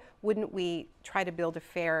 why wouldn't we try to build a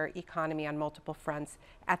fair economy on multiple fronts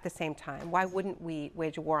at the same time? Why wouldn't we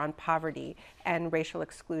wage a war on poverty and racial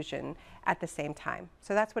exclusion at the same time?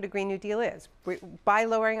 So that's what a Green New Deal is. By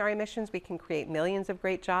lowering our emissions, we can create millions of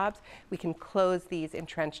great jobs. We can close these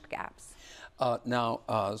entrenched gaps.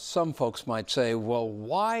 Now, some folks might say, well,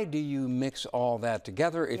 why do you mix all that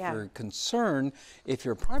together if you're concerned, if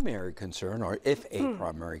your primary concern, or if a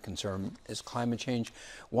primary concern is climate change?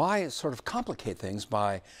 Why sort of complicate things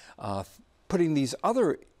by putting these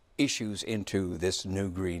other issues into this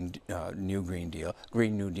Green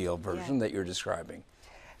New Deal version that you're describing?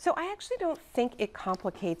 So I actually don't think it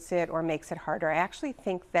complicates it or makes it harder. I actually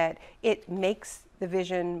think that it makes the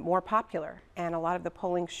vision more popular, and a lot of the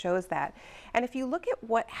polling shows that. And if you look at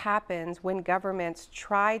what happens when governments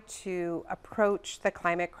try to approach the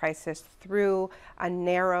climate crisis through a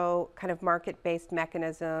narrow kind of market-based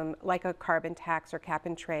mechanism like a carbon tax or cap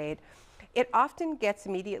and trade, it often gets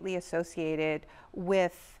immediately associated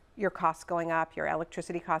with your costs going up, your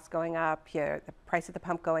electricity costs going up, the price at the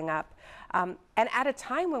pump going up. And at a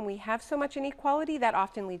time when we have so much inequality, that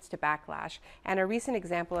often leads to backlash. And a recent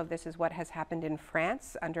example of this is what has happened in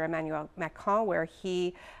France under Emmanuel Macron, where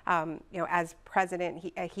he, as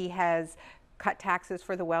president, he has cut taxes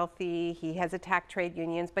for the wealthy, he has attacked trade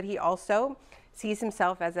unions, but he also sees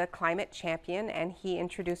himself as a climate champion, and he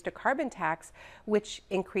introduced a carbon tax which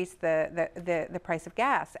increased the price of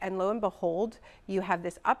gas. And lo and behold, you have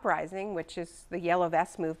this uprising, which is the Yellow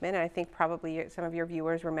Vest movement, and I think probably some of your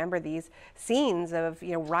viewers remember these scenes of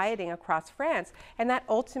rioting across France, and that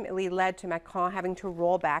ultimately led to Macron having to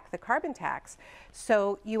roll back the carbon tax.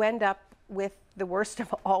 So you end up with the worst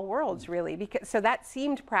of all worlds, really. So that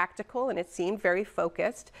seemed practical and it seemed very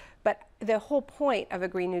focused, but the whole point of a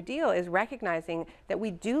Green New Deal is recognizing that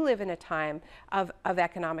we do live in a time of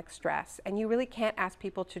economic stress, and you really can't ask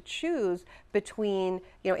people to choose between,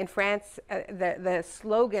 in France, the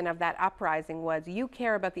slogan of that uprising was, you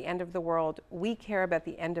care about the end of the world, we care about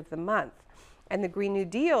the end of the month. And the Green New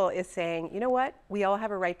Deal is saying, you know what, we all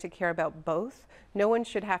have a right to care about both. No one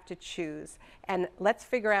should have to choose. And let's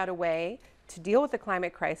figure out a way to deal with the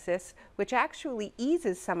climate crisis, which actually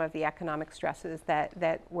eases some of the economic stresses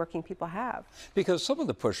that working people have. Because some of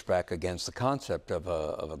the pushback against the concept of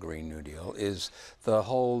a Green New Deal is the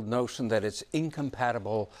whole notion that it's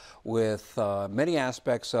incompatible with many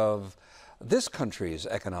aspects of this country's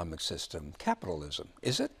economic system, capitalism.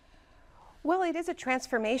 Is it? Well, it is a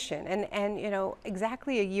transformation, and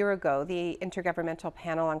exactly a year ago, the Intergovernmental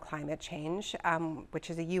Panel on Climate Change, which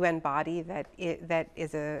is a UN body that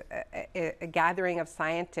is a gathering of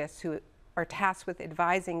scientists who are tasked with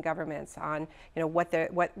advising governments on what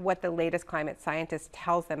the latest climate scientist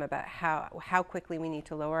tells them about how quickly we need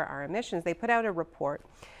to lower our emissions. They put out a report.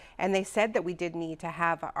 And they said that we did need to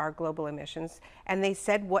have our global emissions. And they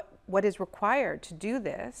said what is required to do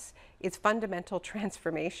this is fundamental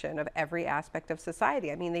transformation of every aspect of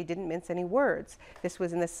society. I mean, they didn't mince any words. This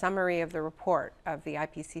was in the summary of the report of the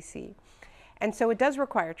IPCC. And so it does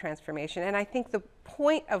require transformation. And I think the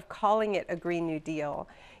point of calling it a Green New Deal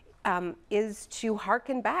is to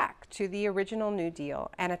hearken back to the original New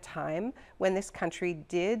Deal and a time when this country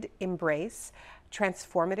did embrace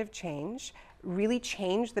transformative change, really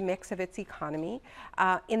change the mix of its economy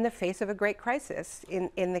in the face of a great crisis.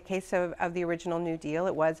 In the case of the original New Deal,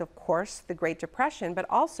 it was, of course, the Great Depression, but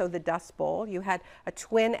also the Dust Bowl. You had a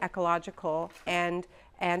twin ecological and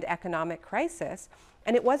economic crisis.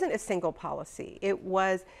 And it wasn't a single policy. It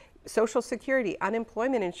was Social Security,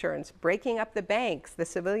 unemployment insurance, breaking up the banks, the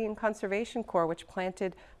Civilian Conservation Corps, which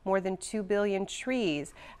planted more than 2 billion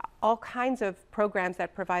trees, all kinds of programs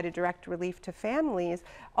that provided direct relief to families,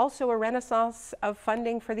 also a renaissance of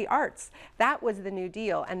funding for the arts. That was the New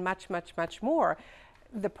Deal, and much, much, much more.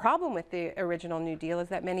 The problem with the original New Deal is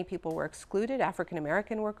that many people were excluded. African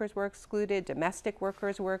American workers were excluded, domestic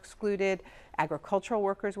workers were excluded, agricultural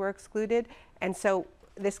workers were excluded. And so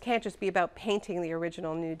this can't just be about painting the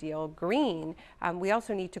original New Deal green. We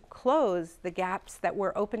also need to close the gaps that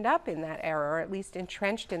were opened up in that era, or at least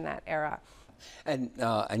entrenched in that era. And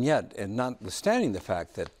yet, and notwithstanding the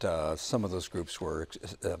fact that some of those groups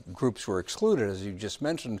were excluded, as you just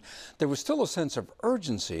mentioned, there was still a sense of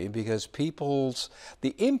urgency because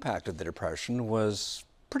the impact of the Depression was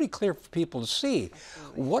pretty clear for people to see.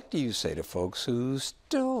 Absolutely. What do you say to folks who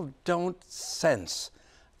still don't sense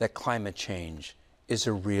that climate change is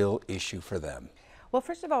a real issue for them? Well,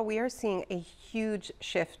 first of all, we are seeing a huge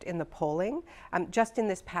shift in the polling just in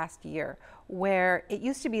this past year, where it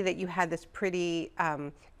used to be that you had this pretty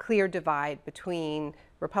clear divide between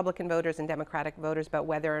Republican voters and Democratic voters about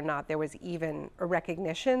whether or not there was even a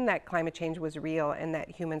recognition that climate change was real and that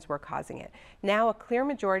humans were causing it. Now a clear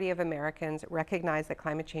majority of Americans recognize that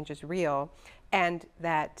climate change is real and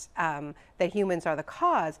that, that humans are the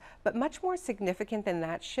cause, but much more significant than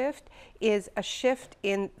that shift is a shift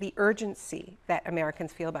in the urgency that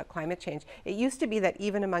Americans feel about climate change. It used to be that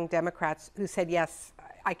even among Democrats who said, yes,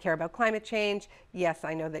 I care about climate change, yes,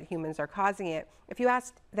 I know that humans are causing it, if you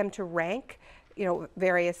asked them to rank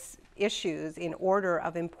various issues in order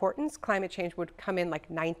of importance, climate change would come in like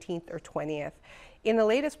 19th or 20th. In the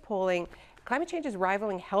latest polling, climate change is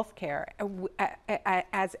rivaling healthcare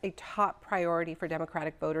as a top priority for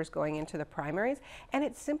Democratic voters going into the primaries, and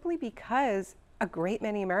it's simply because a great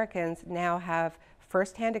many Americans now have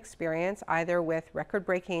firsthand experience either with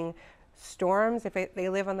record-breaking storms if they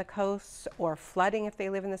live on the coasts, or flooding if they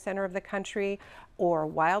live in the center of the country, or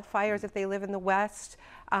wildfires if they live in the West.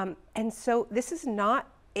 And so this is not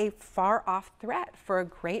a far-off threat for a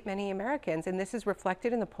great many Americans, and this is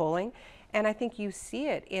reflected in the polling. And I think you see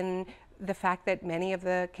it in the fact that many of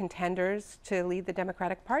the contenders to lead the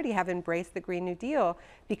Democratic Party have embraced the Green New Deal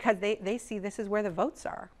because they see this is where the votes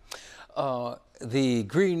are. The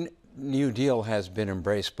Green New Deal has been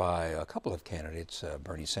embraced by a couple of candidates,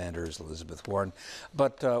 Bernie Sanders, Elizabeth Warren.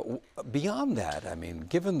 But beyond that, I mean,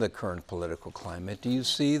 given the current political climate, do you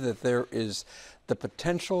see that there is the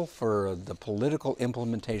potential for the political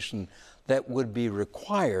implementation that would be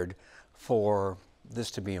required for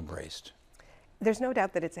this to be embraced? There's no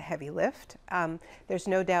doubt that it's a heavy lift. There's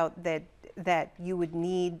no doubt that you would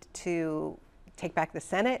need to take back the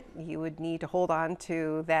Senate. You would need to hold on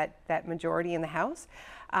to that majority in the House.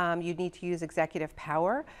 You'd need to use executive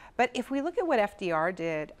power. But if we look at what FDR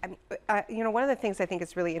did, I mean, one of the things I think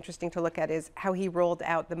is really interesting to look at is how he rolled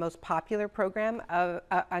out the most popular program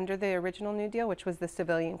under the original New Deal, which was the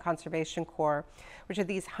Civilian Conservation Corps, which are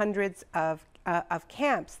these hundreds of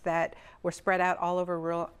camps that were spread out all over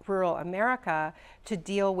rural America to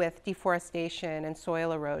deal with deforestation and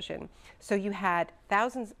soil erosion. So you had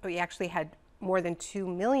thousands, you actually had more than 2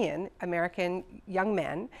 million American young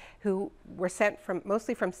men who were sent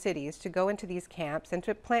mostly from cities to go into these camps and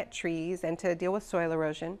to plant trees and to deal with soil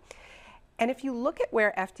erosion. And if you look at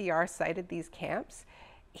where FDR cited these camps,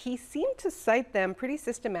 he seemed to cite them pretty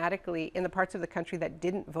systematically in the parts of the country that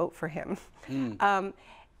didn't vote for him.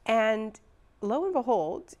 And lo and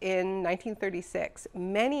behold, in 1936,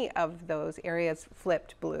 many of those areas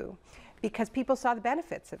flipped blue, because people saw the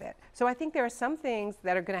benefits of it. So I think there are some things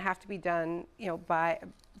that are going to have to be done,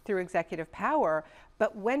 through executive power.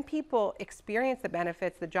 But when people experience the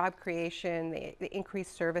benefits, the job creation, the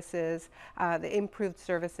increased services, the improved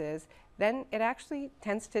services, then it actually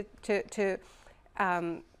tends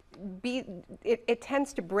it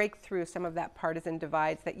tends to break through some of that partisan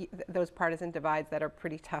divides, those partisan divides that are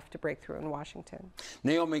pretty tough to break through in Washington.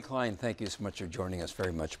 Naomi Klein, thank you so much for joining us.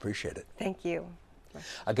 Very much appreciate it. Thank you.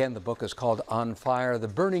 Again, the book is called On Fire, The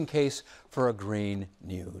Burning Case for a Green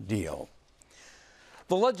New Deal.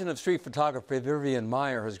 The legend of street photographer Vivian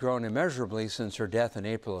Maier has grown immeasurably since her death in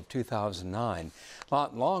April of 2009.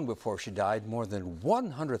 Not long before she died, more than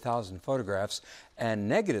 100,000 photographs and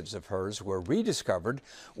negatives of hers were rediscovered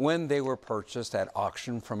when they were purchased at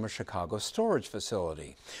auction from a Chicago storage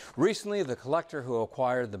facility. Recently, the collector who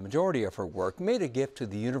acquired the majority of her work made a gift to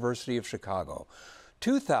the University of Chicago.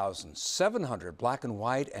 2,700 black and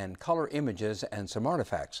white and color images and some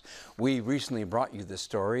artifacts. We recently brought you this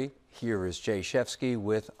story. Here is Jay Shefsky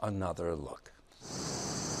with another look.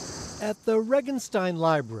 At the Regenstein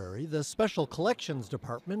Library, the Special Collections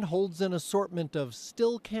Department holds an assortment of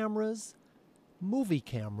still cameras, movie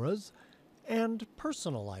cameras, and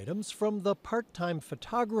personal items from the part-time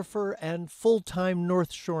photographer and full-time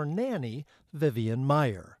North Shore nanny, Vivian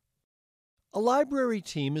Maier. A library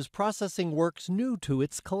team is processing works new to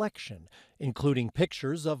its collection, including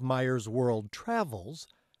pictures of Meyer's world travels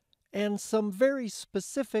and some very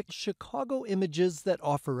specific Chicago images that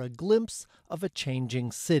offer a glimpse of a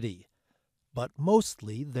changing city. But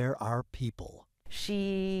mostly there are people.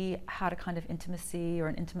 She had a kind of intimacy or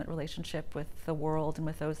an intimate relationship with the world and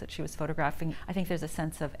with those that she was photographing. I think there's a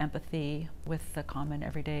sense of empathy with the common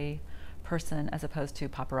everyday person as opposed to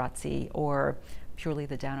paparazzi or purely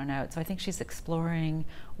the down and out. So I think she's exploring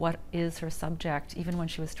what is her subject. Even when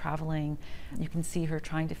she was traveling, you can see her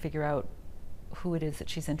trying to figure out who it is that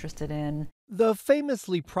she's interested in. The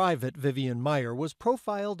famously private Vivian Maier was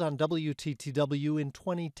profiled on WTTW in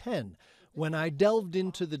 2010 when I delved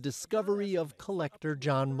into the discovery of collector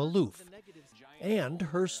John Maloof. And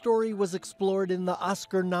her story was explored in the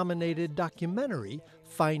Oscar-nominated documentary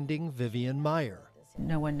Finding Vivian Maier.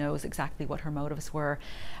 No one knows exactly what her motives were,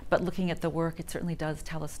 but looking at the work, it certainly does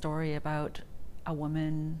tell a story about a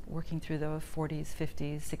woman working through the 40s,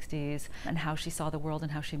 50s, 60s, and how she saw the world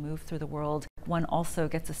and how she moved through the world. One also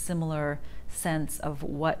gets a similar sense of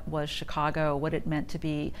what was Chicago, what it meant to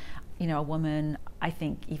be, you know, a woman. I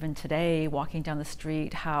think even today, walking down the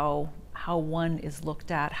street, how one is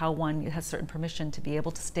looked at, how one has certain permission to be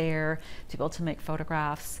able to stare, to be able to make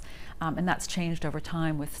photographs, and that's changed over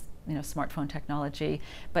time with smartphone technology.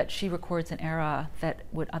 But she records an era that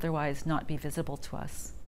would otherwise not be visible to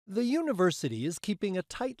us. The university is keeping a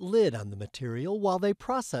tight lid on the material while they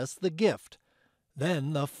process the gift.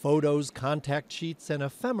 Then the photos, contact sheets, and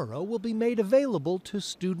ephemera will be made available to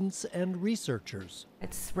students and researchers.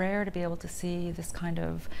 It's rare to be able to see this kind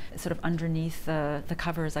of sort of underneath the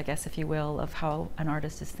covers, I guess, if you will, of how an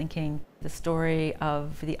artist is thinking. The story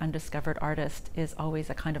of the undiscovered artist is always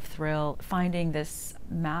a kind of thrill. Finding this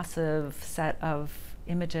massive set of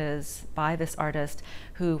images by this artist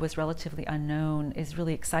who was relatively unknown is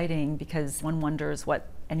really exciting, because one wonders what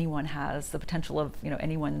anyone has, the potential of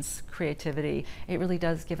anyone's creativity. It really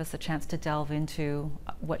does give us a chance to delve into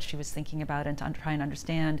what she was thinking about and to try and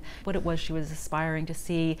understand what it was she was aspiring to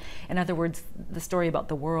see. In other words, the story about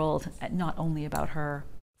the world, not only about her.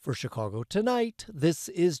 For Chicago Tonight, this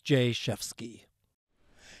is Jay Shefsky.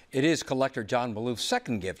 It is collector John Maloof's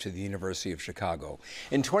second gift to the University of Chicago.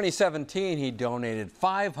 In 2017, he donated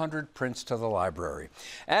 500 prints to the library.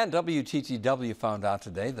 And WTTW found out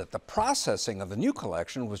today that the processing of the new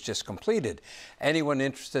collection was just completed. Anyone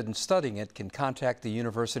interested in studying it can contact the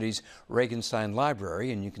university's Regenstein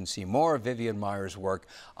Library, and you can see more of Vivian Maier's work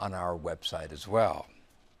on our website as well.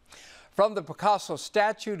 From the Picasso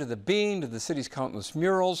statue to the bean to the city's countless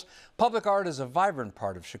murals, public art is a vibrant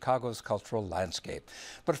part of Chicago's cultural landscape.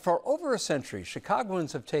 But for over a century,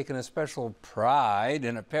 Chicagoans have taken a special pride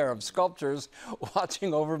in a pair of sculptures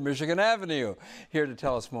watching over Michigan Avenue. Here to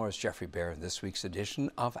tell us more is Jeffrey Bear in this week's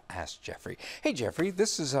edition of Ask Jeffrey. Hey, Jeffrey,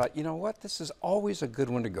 this is, you know what? This is always a good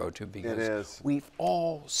one to go to because we've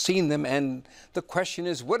all seen them. And the question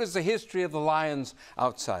is, what is the history of the lions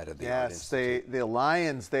outside of the Art Institute? Yes, the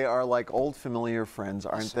lions, they are like old familiar friends,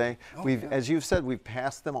 aren't they? As you've said, we've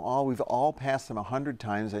passed them all. We've all passed them 100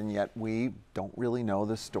 times, and yet we don't really know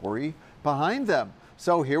the story behind them.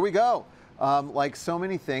 So here we go. Like so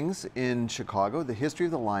many things in Chicago, the history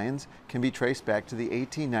of the lions can be traced back to the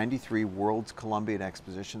 1893 World's Columbian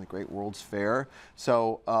Exposition, the Great World's Fair.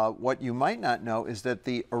 So what you might not know is that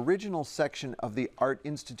the original section of the Art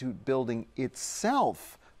Institute building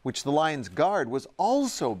itself, which the Lions Guard, was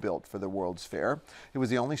also built for the World's Fair. It was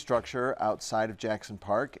the only structure outside of Jackson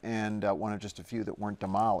Park and one of just a few that weren't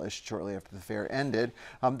demolished shortly after the fair ended.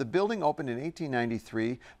 The building opened in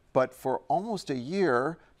 1893, but for almost a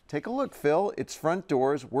year, take a look, Phil, its front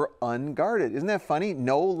doors were unguarded. Isn't that funny?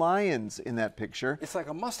 No lions in that picture. It's like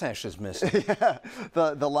a mustache is missing. Yeah,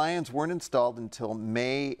 the lions weren't installed until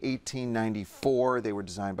May 1894. They were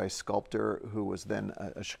designed by a sculptor who was then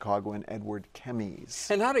a Chicagoan, Edward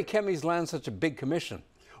Kemys. And how did Kemys land such a big commission?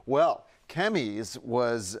 Well, Kemys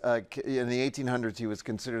was, in the 1800s, he was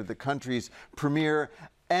considered the country's premier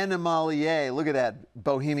animalier. Look at that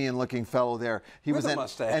bohemian-looking fellow there. He was an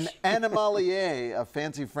animalier, a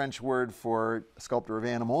fancy French word for sculptor of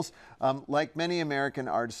animals. Like many American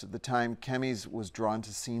artists of the time, Kemys was drawn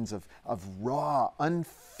to scenes of raw,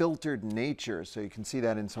 unfiltered nature. So you can see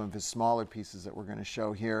that in some of his smaller pieces that we're going to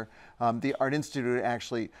show here. The Art Institute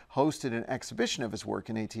actually hosted an exhibition of his work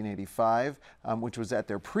in 1885, which was at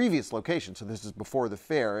their previous location. So this is before the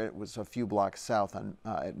fair. It was a few blocks south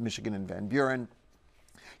at Michigan and Van Buren.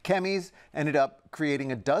 Chemis ended up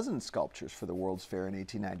creating a dozen sculptures for the World's Fair in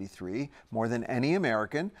 1893, more than any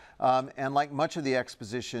American. And like much of the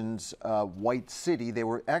exposition's White City, they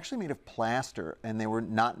were actually made of plaster and they were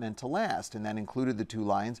not meant to last. And that included the two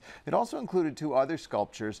lions. It also included two other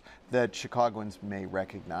sculptures that Chicagoans may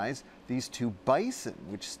recognize. These two bison,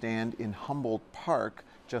 which stand in Humboldt Park,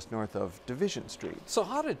 just north of Division Street. So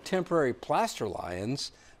how did temporary plaster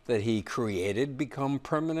lions that he created become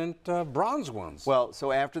permanent bronze ones? Well,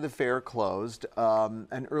 so after the fair closed,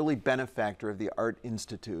 an early benefactor of the Art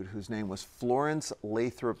Institute, whose name was Florence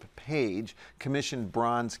Lathrop Page, commissioned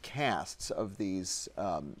bronze casts of these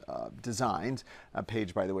designs.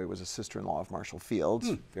 Page, by the way, was a sister-in-law of Marshall Fields,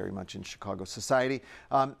 very much in Chicago society.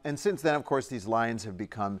 And since then, of course, these lions have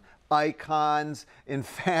become icons. In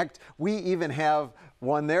fact, we even have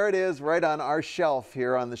one, there it is, right on our shelf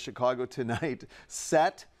here on the Chicago Tonight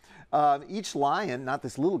set. Each lion, not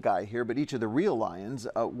this little guy here, but each of the real lions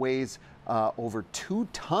weighs over 2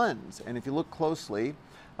 tons. And if you look closely,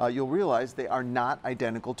 you'll realize they are not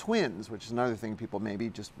identical twins, which is another thing people maybe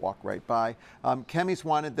just walk right by. Chemis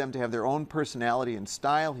wanted them to have their own personality and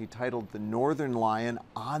style. He titled the Northern Lion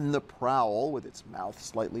On the Prowl, with its mouth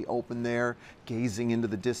slightly open there, gazing into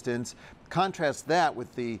the distance. Contrast that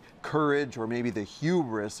with the courage or maybe the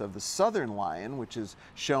hubris of the Southern Lion, which is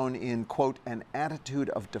shown in, quote, an attitude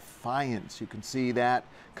of defiance. You can see that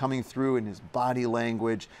coming through in his body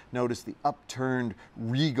language. Notice the upturned,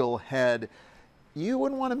 regal head. You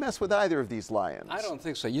wouldn't want to mess with either of these lions. I don't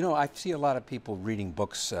think so. You know, I see a lot of people reading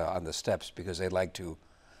books on the steps because they like to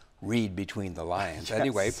read between the lions. Yes.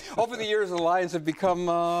 Anyway, over the years, the lions have become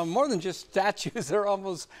more than just statues. They're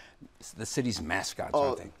almost the city's mascots,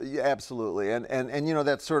 aren't they? Yeah, absolutely. And you know,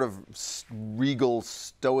 that sort of regal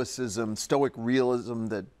stoicism, stoic realism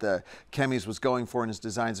that Chemis was going for in his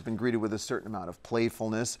designs has been greeted with a certain amount of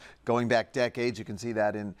playfulness. Going back decades, you can see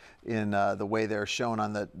that in the way they're shown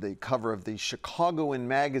on the cover of the Chicagoan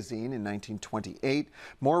magazine in 1928.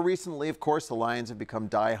 More recently, of course, the Lions have become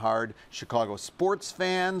diehard Chicago sports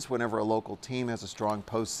fans. Whenever a local team has a strong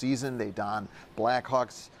postseason, they don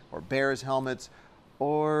Blackhawks or Bears helmets,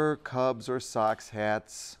 or Cubs or Sox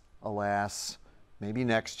hats, alas, maybe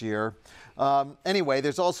next year. Anyway,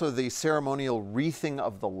 there's also the ceremonial wreathing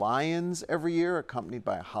of the lions every year, accompanied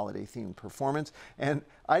by a holiday-themed performance. And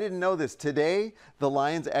I didn't know this. Today, the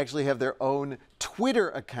Lions actually have their own Twitter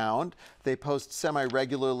account. They post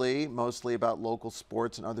semi-regularly, mostly about local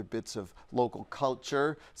sports and other bits of local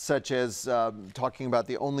culture, such as talking about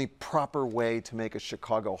the only proper way to make a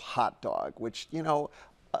Chicago hot dog, which, you know,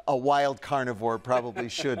 a wild carnivore probably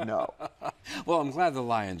should know. Well, I'm glad the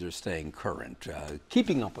Lions are staying current,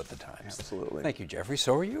 keeping up with the times. Absolutely. Thank you, Jeffrey.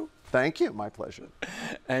 So are you. Thank you. My pleasure.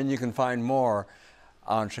 And you can find more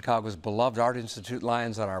on Chicago's beloved Art Institute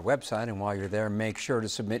Lions on our website. And while you're there, make sure to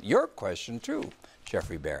submit your question to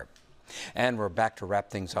Jeffrey Baer. And we're back to wrap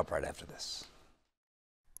things up right after this.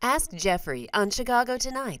 Ask Jeffrey on Chicago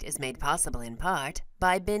Tonight is made possible in part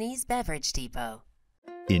by Binny's Beverage Depot.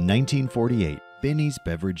 In 1948, Binny's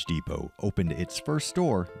Beverage Depot opened its first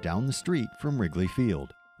store down the street from Wrigley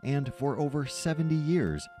Field. And for over 70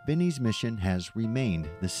 years, Binny's mission has remained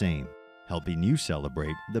the same, helping you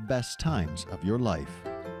celebrate the best times of your life.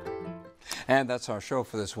 And that's our show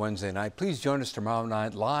for this Wednesday night. Please join us tomorrow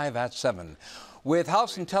night live at 7 with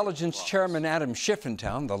House Intelligence Chairman Adam Schiff in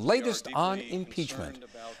town, the latest on impeachment.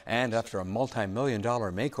 And after a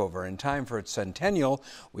multi-million-dollar makeover in time for its centennial,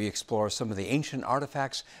 we explore some of the ancient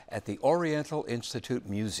artifacts at the Oriental Institute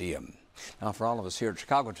Museum. Now, for all of us here at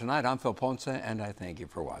Chicago Tonight, I'm Phil Ponce, and I thank you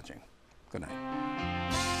for watching. Good night.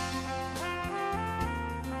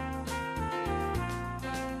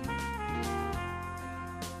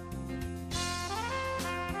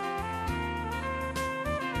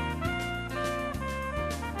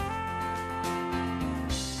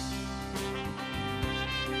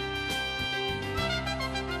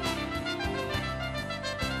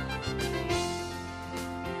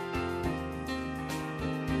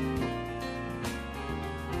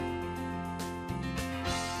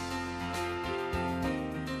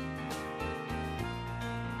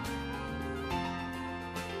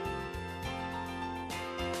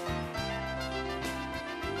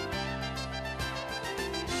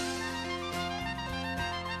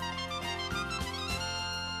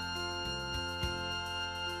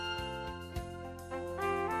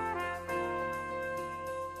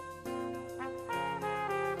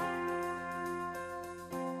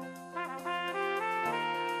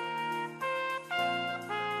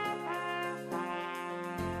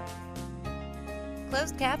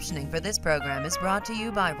 Closed captioning for this program is brought to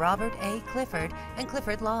you by Robert A. Clifford and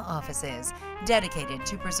Clifford Law Offices, dedicated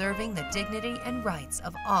to preserving the dignity and rights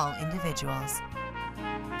of all individuals.